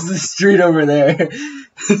across the street over there.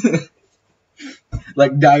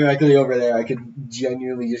 Like directly over there, I could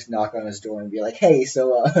genuinely just knock on his door and be like, "Hey,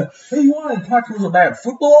 so Hey, you want to talk to us about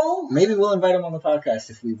football?" maybe we'll invite him on the podcast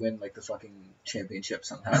if we win like the fucking championship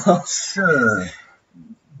somehow." Sure.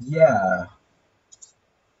 Yeah.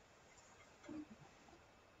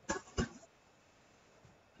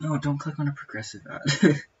 No, don't click on a progressive ad.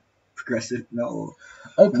 Progressive, no.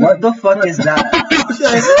 Okay. What the fuck is that?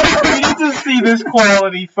 We need to see this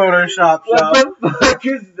quality Photoshop What job. the fuck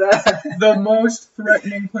is that? The most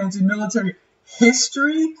threatening planes in military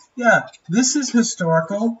history? Yeah. This is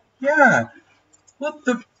historical. Yeah. What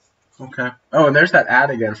the? Okay. Oh, and there's that ad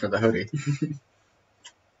again for the hoodie.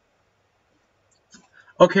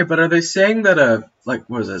 Okay, but are they saying that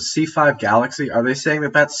what is it, C5 Galaxy? Are they saying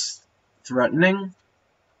that that's threatening?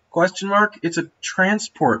 Question mark? It's a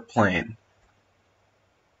transport plane.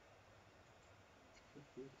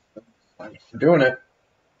 I'm doing it.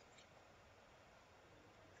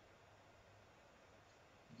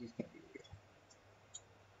 These can't be real.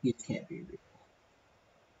 These can't be real.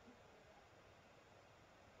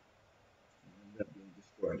 End up being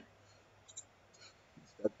destroyed.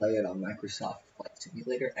 Still play it on Microsoft Flight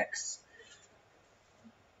Simulator X.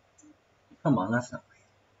 Come on, that's not real.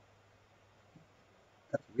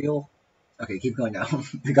 That's real. Okay, keep going down.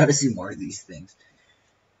 We gotta see more of these things.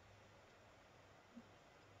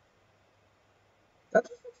 That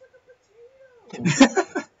just looks like a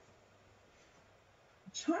potato.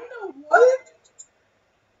 China what?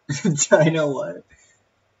 China what?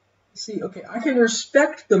 See, okay, I can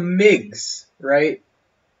respect the MiGs, right?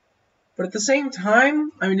 But at the same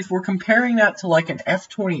time, I mean, if we're comparing that to like an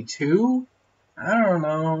F-22, I don't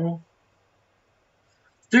know.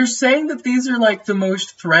 They're saying that these are like the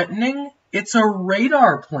most threatening. It's a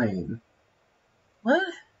radar plane. What?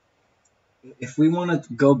 If we want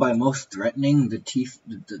to go by most threatening, the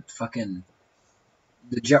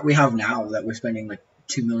jet we have now that we're spending like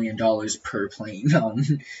 $2 million per plane on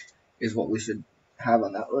is what we should have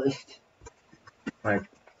on that list. Like,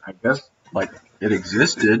 I guess, like, it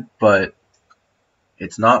existed, but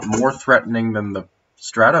it's not more threatening than the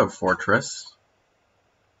Strato Fortress.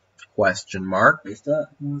 Question mark. Is that?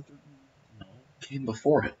 No, it came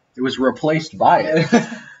before it. It was replaced by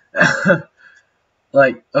it.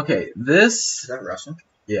 Like, okay, this. Is that Russian?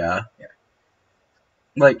 Yeah. Yeah.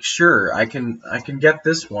 Like, sure, I can get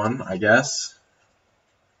this one, I guess.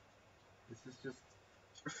 This is just.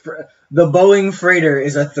 The Boeing freighter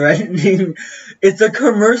is a threatening. It's a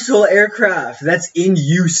commercial aircraft that's in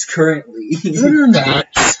use currently.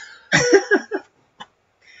 Internet.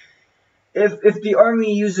 If the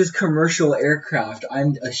army uses commercial aircraft,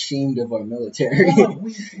 I'm ashamed of our military. Well,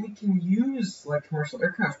 we can use like commercial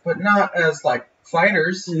aircraft, but not as like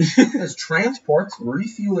fighters, as transports,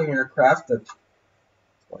 refueling aircraft. That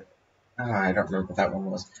like I don't remember what that one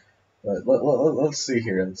was. But let's see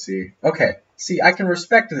here. Let's see. Okay, see, I can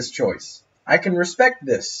respect this choice. I can respect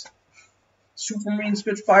this. Superman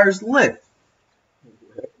Spitfire's lit.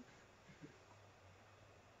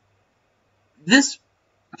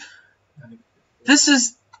 This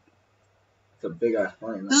is It's a big ass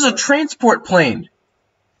plane. this is a transport plane.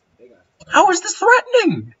 Big ass plane. How is this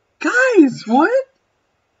threatening? Guys, what?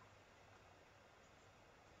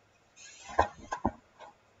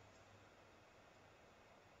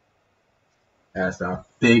 That's a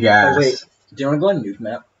big ass. Oh wait, do you want to go on Nuke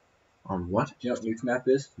Map? On what? Do you know what Nuke Map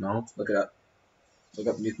is? No. Look it up. Look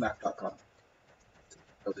up nukemap.com.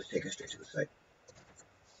 It'll just take us straight to the site.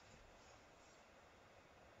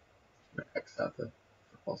 X out the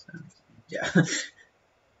false names. Yeah.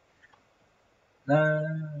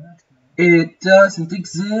 It doesn't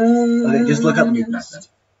exist. Okay, just look up Nuke Map then.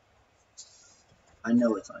 I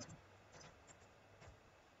know it's on.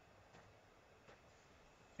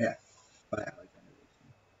 Yeah. But I like that.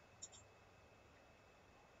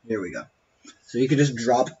 Here we go. So you could just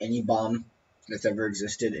drop any bomb that's ever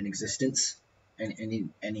existed in existence, and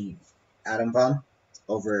any atom bomb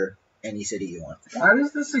over any city you want. Why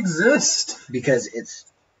does this exist? Because it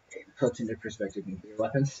puts into perspective nuclear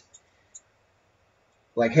weapons.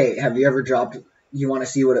 Like, hey, have you ever dropped... You want to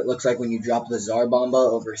see what it looks like when you drop the Tsar Bomba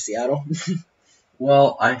over Seattle?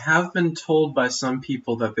 Well, I have been told by some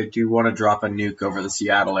people that they do want to drop a nuke over the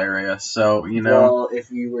Seattle area, so, you know... Well,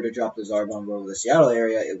 if you were to drop the Tsar Bomba over the Seattle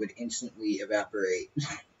area, it would instantly evaporate.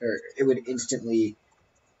 Or, it would instantly...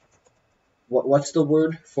 What's the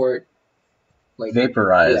word for it? Like,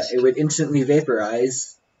 Vaporized. Yeah, it would instantly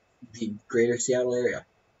vaporize the greater Seattle area.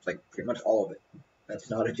 Like, pretty much all of it. That's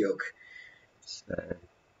not a joke. Say.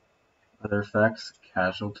 Other effects,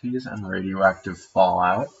 casualties, and radioactive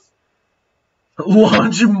fallout.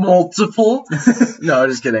 Launch multiple? No,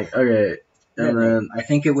 just kidding. Okay. And then... I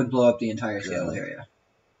think it would blow up the entire Seattle area.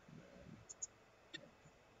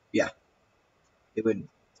 Yeah. It would...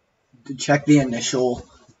 Check the initial...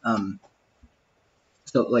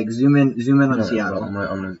 So, like, zoom in on Seattle. I'm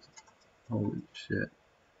gonna... Holy shit.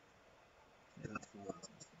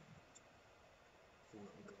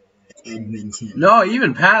 Edmonton. No,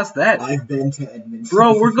 even past that. I've been to Edmonton.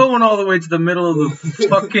 Bro, we're going all the way to the middle of the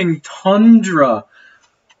fucking tundra.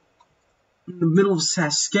 In the middle of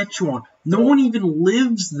Saskatchewan. No one even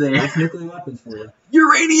lives there. That's nuclear weapons for you.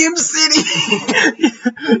 Uranium City!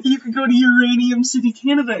 You can go to Uranium City,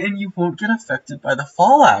 Canada, and you won't get affected by the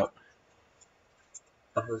fallout.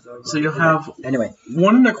 So you'll have Anyway,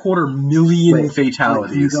 1.25 million wait,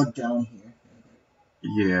 fatalities. You go down here.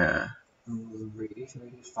 Yeah. Radiation,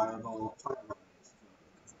 fireball.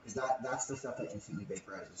 Because that's the stuff that instantly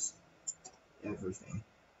vaporizes everything.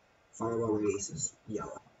 Fireball radiation is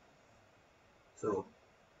yellow. So,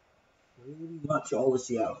 pretty much all of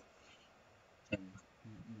Seattle. And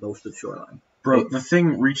most of Shoreline. Bro, the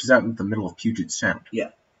thing reaches out into the middle of Puget Sound.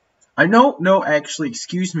 Yeah. I know, no, actually,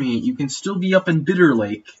 excuse me, you can still be up in Bitter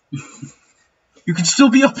Lake. You can still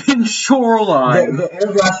be up in Shoreline. The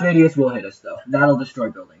air blast radius will hit us, though. That'll destroy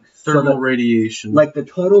buildings. Thermal radiation. Like, the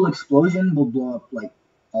total explosion will blow up, like,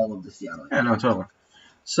 all of the Seattle area. Yeah, no, totally.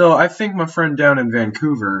 So I think my friend down in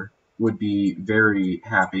Vancouver would be very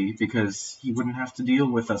happy because he wouldn't have to deal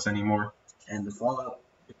with us anymore. And the fallout,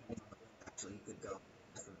 actually, you could go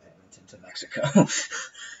from Edmonton to Mexico.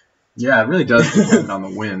 Yeah, it really does depend on the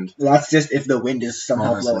wind. That's just if the wind is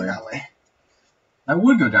somehow Honestly. blowing that way. I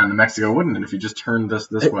would go down to Mexico, wouldn't it, if you just turned this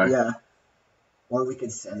way? Yeah. Or we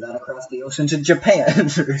could send that across the ocean to Japan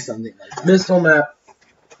or something like that. Missile map.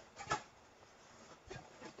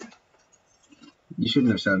 You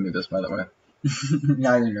shouldn't have sent me this, by the way.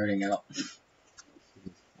 Now you're nerding out.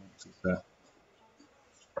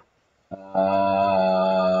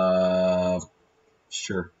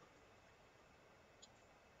 Sure.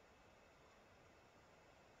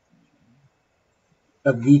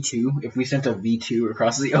 A V2, if we sent a V2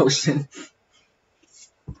 across the ocean.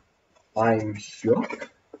 I'm shook.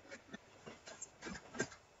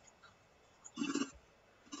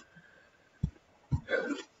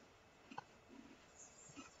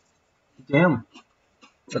 Damn.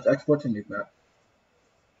 Let's export to Nuke Map.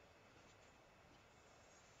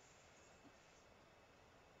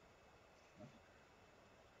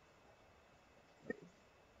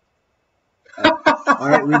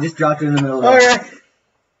 Alright, we just dropped it in the middle of Okay.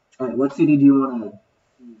 Alright, what city do you want to...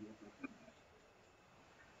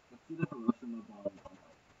 Let's see the Hiroshima bomb.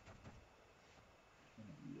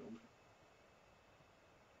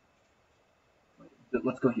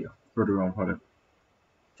 Let's go here. Where do we want to put it?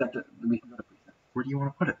 We can go to presets. Where do you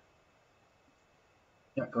want to put it?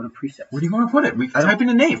 Yeah, go to presets. Where do you want to put it? We can type in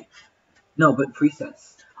a name. No, but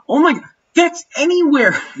presets. Oh my god. That's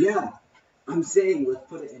anywhere. Yeah. I'm saying let's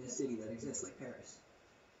put it in a city that exists, like Paris.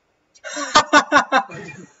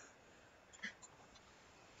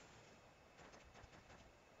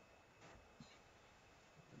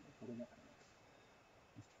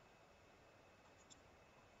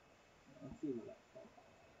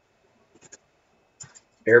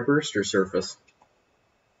 Airburst or surface?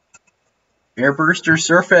 Airburst or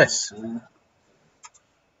surface?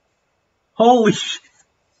 Holy shit.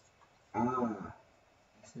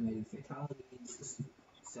 Estimated fatalities,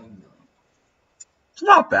 7 million. It's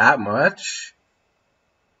not that much.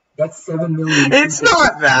 That's 7 million. It's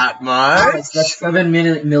not that much. That's 7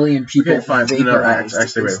 million people. Okay, fine. No, vaporized.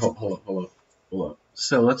 actually, wait, hold up.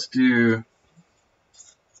 So let's do,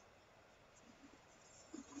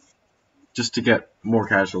 just to get more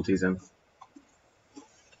casualties in.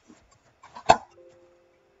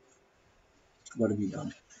 What have you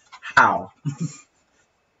done? How?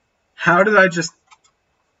 How did I just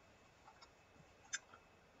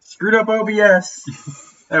screwed up OBS?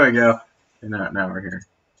 There we go. And now we're here.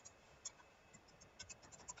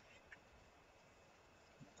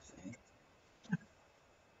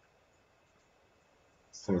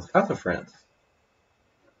 So it's got the friends.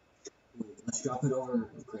 Let's drop it over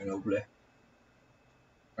Grenoble.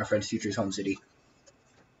 Our friend's future's home city.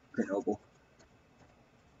 Grenoble.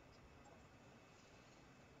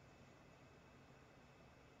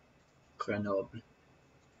 Grenoble.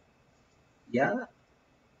 Yeah?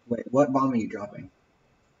 Wait, what bomb are you dropping?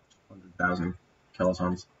 100,000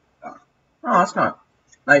 kilotons. Oh. Oh, that's not.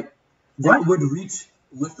 Like, that would reach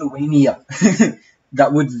Lithuania.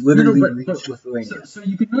 That would literally reach Lithuania. So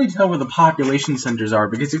you can really tell where the population centers are,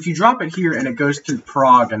 because if you drop it here and it goes through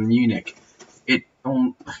Prague and Munich, it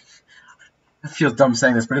only, I feel dumb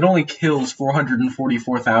saying this, but it only kills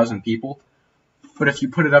 444,000 people. But if you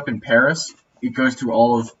put it up in Paris, it goes through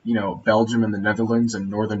all of, Belgium and the Netherlands and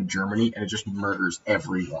northern Germany, and it just murders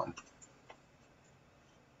everyone.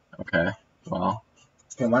 Okay, well.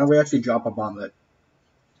 Okay, why don't we actually drop a bomb that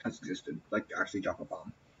has existed? Like, actually drop a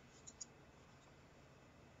bomb.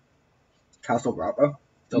 Castle Bravo?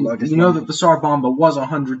 The largest you know one? that the Tsar Bomba was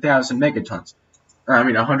 100,000 megatons. Or,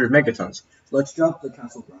 100 megatons. Let's drop the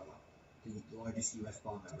Castle Bravo. The largest US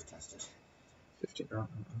bomb ever tested. 15. Oh,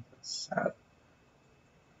 that's sad.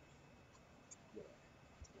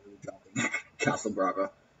 Dropping Castle Bravo.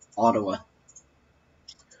 Ottawa.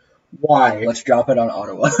 Why? Let's drop it on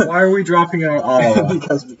Ottawa. Why are we dropping it on Ottawa?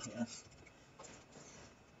 Because we can.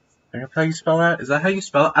 That's how you spell that? Is that how you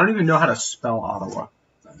spell it? I don't even know how to spell Ottawa.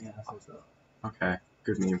 Yeah, that's how we spell it. Okay,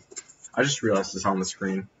 good meme. I just realized it's on the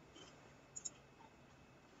screen.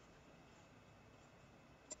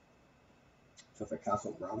 So for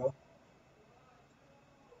Castle Bravo.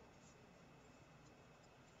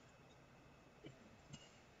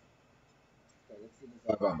 Okay, let's see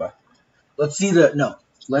the Bomba.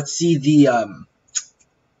 Let's see the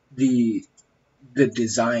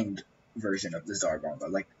designed version of the Tsar Bomba,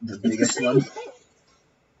 like the biggest one.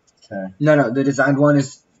 Okay. No, the designed one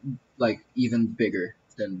is like even bigger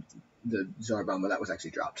than the Tsar Bomba that was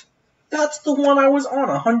actually dropped. That's the one I was on,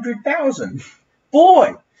 100,000.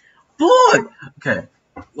 Boy! Okay,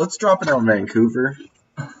 let's drop it on Vancouver.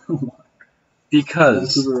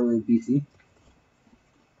 Because... Vancouver, BC?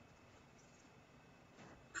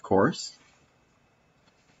 Of course.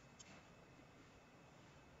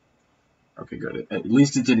 Okay, good. At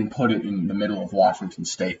least it didn't put it in the middle of Washington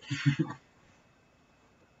State.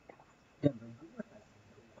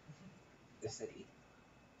 The city.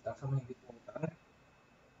 That's how many people died?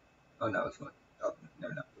 Oh, no, it's not. Oh, no.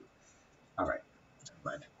 Alright. Never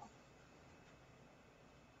mind.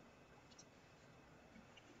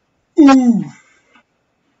 Ooh!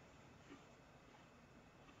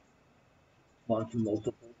 Launching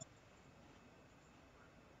multiple.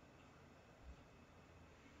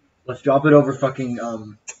 Let's drop it over fucking,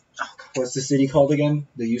 what's the city called again?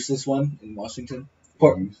 The useless one in Washington?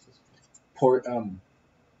 Port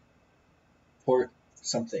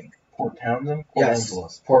something. Port Townsend? Yes.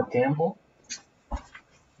 Angeles. Port Gamble?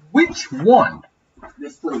 Which one?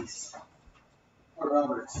 This place. Port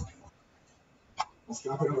Roberts. Let's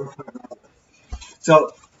drop it over Port Roberts.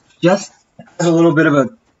 So, just as a little bit of a,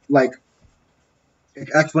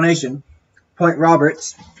 explanation, Point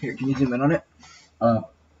Roberts, here, can you zoom in on it?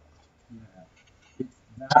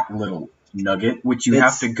 That little nugget, which you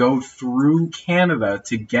have to go through Canada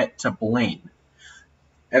to get to Blaine.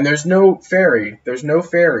 And there's no ferry.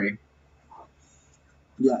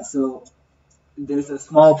 Yeah, so there's a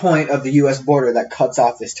small point of the U.S. border that cuts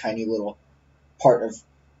off this tiny little part of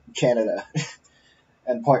Canada.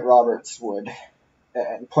 And Point Roberts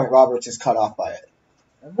is cut off by it.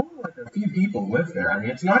 And only a few people live there.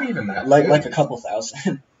 It's not even that like a couple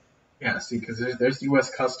thousand. Yeah, see, because there's U.S.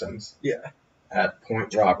 Customs. Yeah. At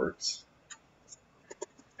Point Roberts.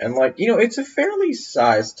 And, it's a fairly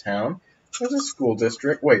sized town. There's a school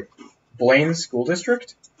district. Wait, Blaine School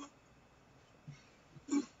District?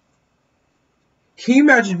 Can you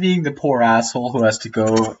imagine being the poor asshole who has to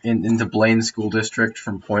go into Blaine School District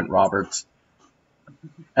from Point Roberts?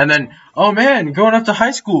 And then, oh man, going up to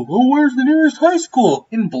high school. Oh, where's the nearest high school?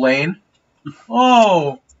 In Blaine.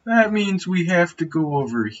 Oh, that means we have to go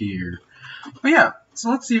over here. But yeah, so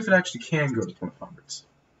let's see if it actually can go to Point Roberts.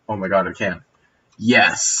 Oh my god, it can.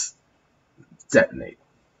 Yes. Detonate.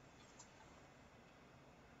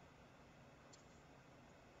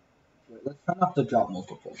 Wait, let's turn off the drop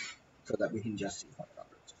multiple so that we can just see Point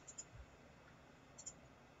Roberts.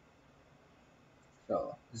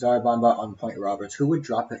 So, Zarabamba on Point Roberts. Who would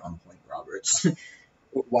drop it on Point Roberts?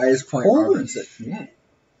 Why is Point Roberts a shit.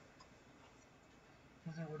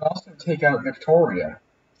 Because it would also take out Victoria.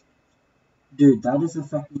 Dude, that is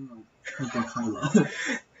affecting Peters-Hopson.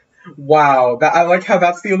 Wow, I like how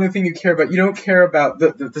that's the only thing you care about. You don't care about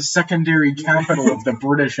the secondary capital of the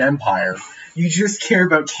British Empire. You just care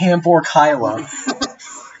about Camp Orkila.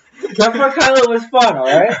 Camp Orkila was fun,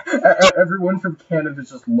 alright? Everyone from Canada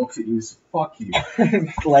just looks at you and says, fuck you.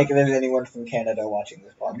 Like there's anyone from Canada watching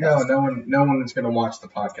this podcast. No one is going to watch the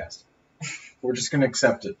podcast. We're just going to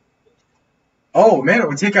accept it. Oh, man, it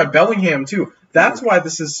would take out Bellingham, too. That's why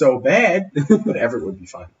this is so bad. But Everett would be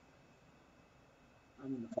fine.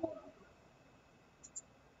 I'm in the fallout.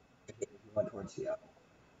 We went towards Seattle.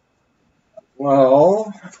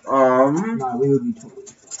 Well, Nah, we would be totally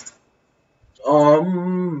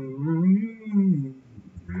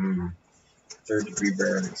third-degree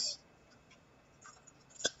burns.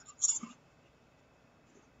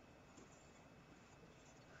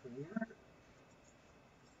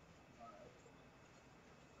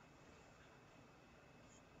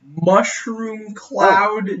 Mushroom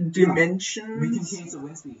cloud dimensions. We can change the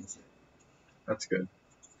wind speed and shit. That's good.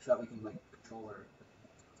 So that we can, like, control our...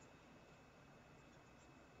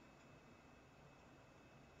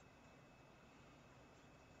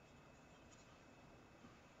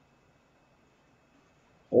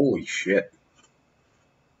 Holy shit.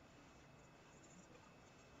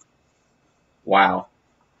 Wow.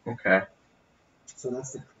 Okay. So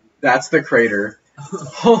that's the crater.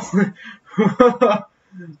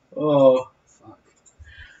 Oh. Fuck.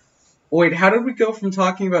 Wait, how did we go from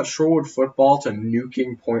talking about Shorewood football to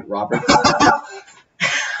nuking Point Roberts?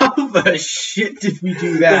 How the shit did we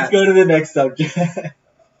do that? Let's go to the next subject.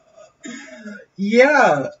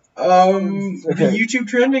 Yeah. The YouTube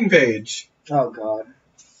trending page. Oh god.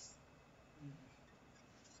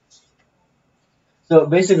 So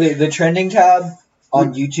basically, the trending tab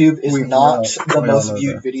on YouTube is not the most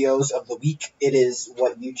viewed videos of the week. It is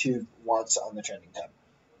what YouTube wants on the trending tab.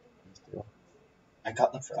 I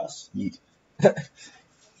got them for us. Yeet.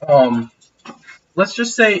 Let's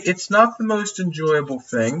just say it's not the most enjoyable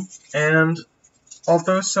thing, and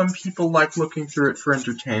although some people like looking through it for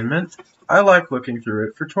entertainment, I like looking through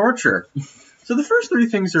it for torture. So the first three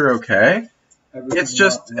things are okay. It's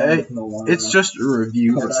just a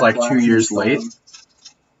review that's like 2 years late.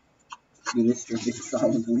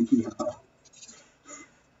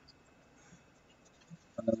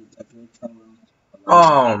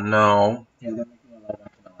 Oh no.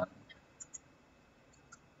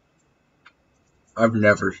 I've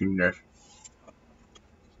never seen this.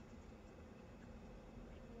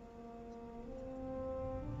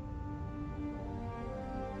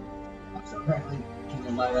 So apparently,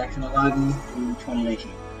 Kingdom Live Action Aladdin in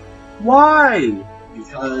 2019. Why?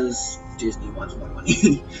 Because Disney wants more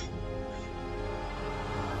money.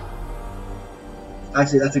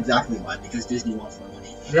 Actually, that's exactly why. Because Disney wants more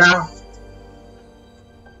money. Yeah.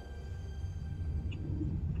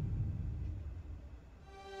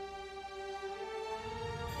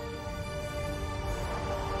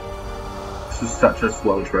 This is such a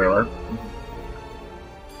slow trailer.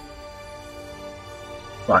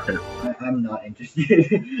 Fuck it. I'm not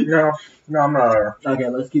interested. No, I'm not either. Okay,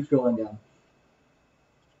 let's keep scrolling down.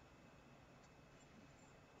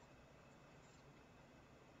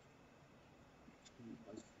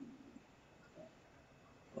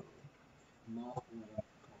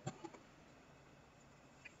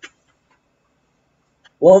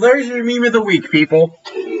 Well, there's your meme of the week, people.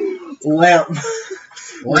 Lamp.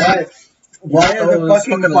 Why are the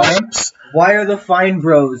fucking lamps? Why are the Fine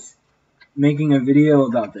Bros making a video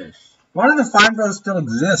about this? Why do the Fine Bros still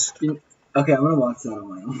exist? Okay, I'm gonna watch that on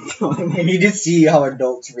my own. I need to see how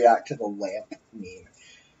adults react to the lamp meme.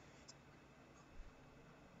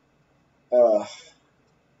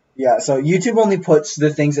 Yeah, so YouTube only puts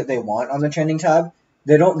the things that they want on the trending tab.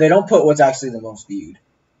 They don't put what's actually the most viewed.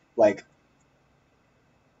 Like,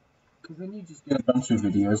 because then you just get a bunch of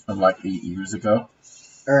videos from like 8 years ago.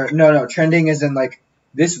 Or no, trending is in like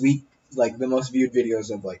this week, like the most viewed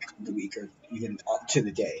videos of like the week or even to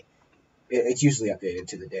the day. It's usually updated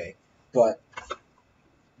to the day, but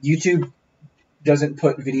YouTube doesn't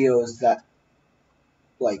put videos that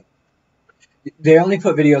like they only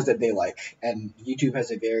put videos that they like, and YouTube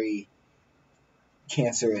has a very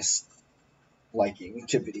cancerous liking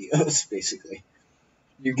to videos. Basically,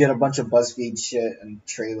 you get a bunch of BuzzFeed shit and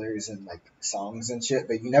trailers and like songs and shit,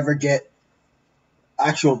 but you never get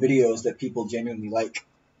actual videos that people genuinely like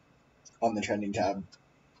on the trending tab.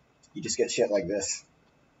 You just get shit like this.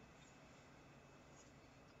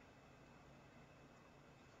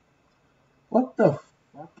 What the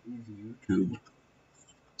fuck is YouTube?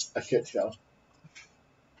 A shit show.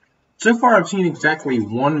 So far, I've seen exactly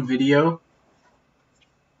one video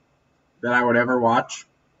that I would ever watch,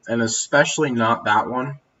 and especially not that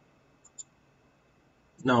one.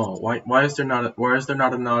 No, why is there not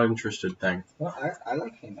a not interested thing? Well, I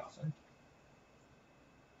like Shane Dawson.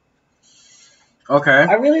 Okay.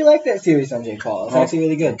 I really like that series on Jake Paul. It's actually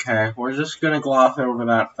really good. Okay, we're just gonna gloss over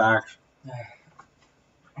that fact.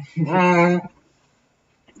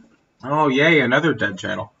 Oh yay, another dead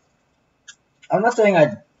channel. I'm not saying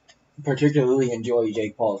I particularly enjoy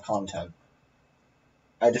Jake Paul's content.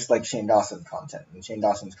 I just like Shane Dawson's content, and Shane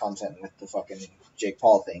Dawson's content with the fucking Jake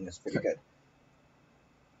Paul thing is pretty good.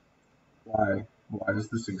 Why? Why does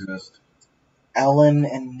this exist? Ellen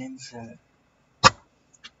and Ninja.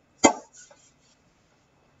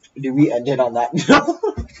 Do we end it on that note?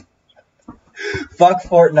 Fuck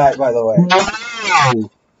Fortnite, by the way. No!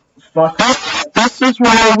 Fuck. This is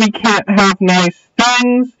why we can't have nice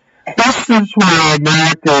things. This is why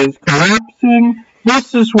America is collapsing.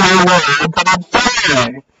 This is why we're all gonna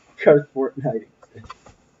die. Because Fortnite.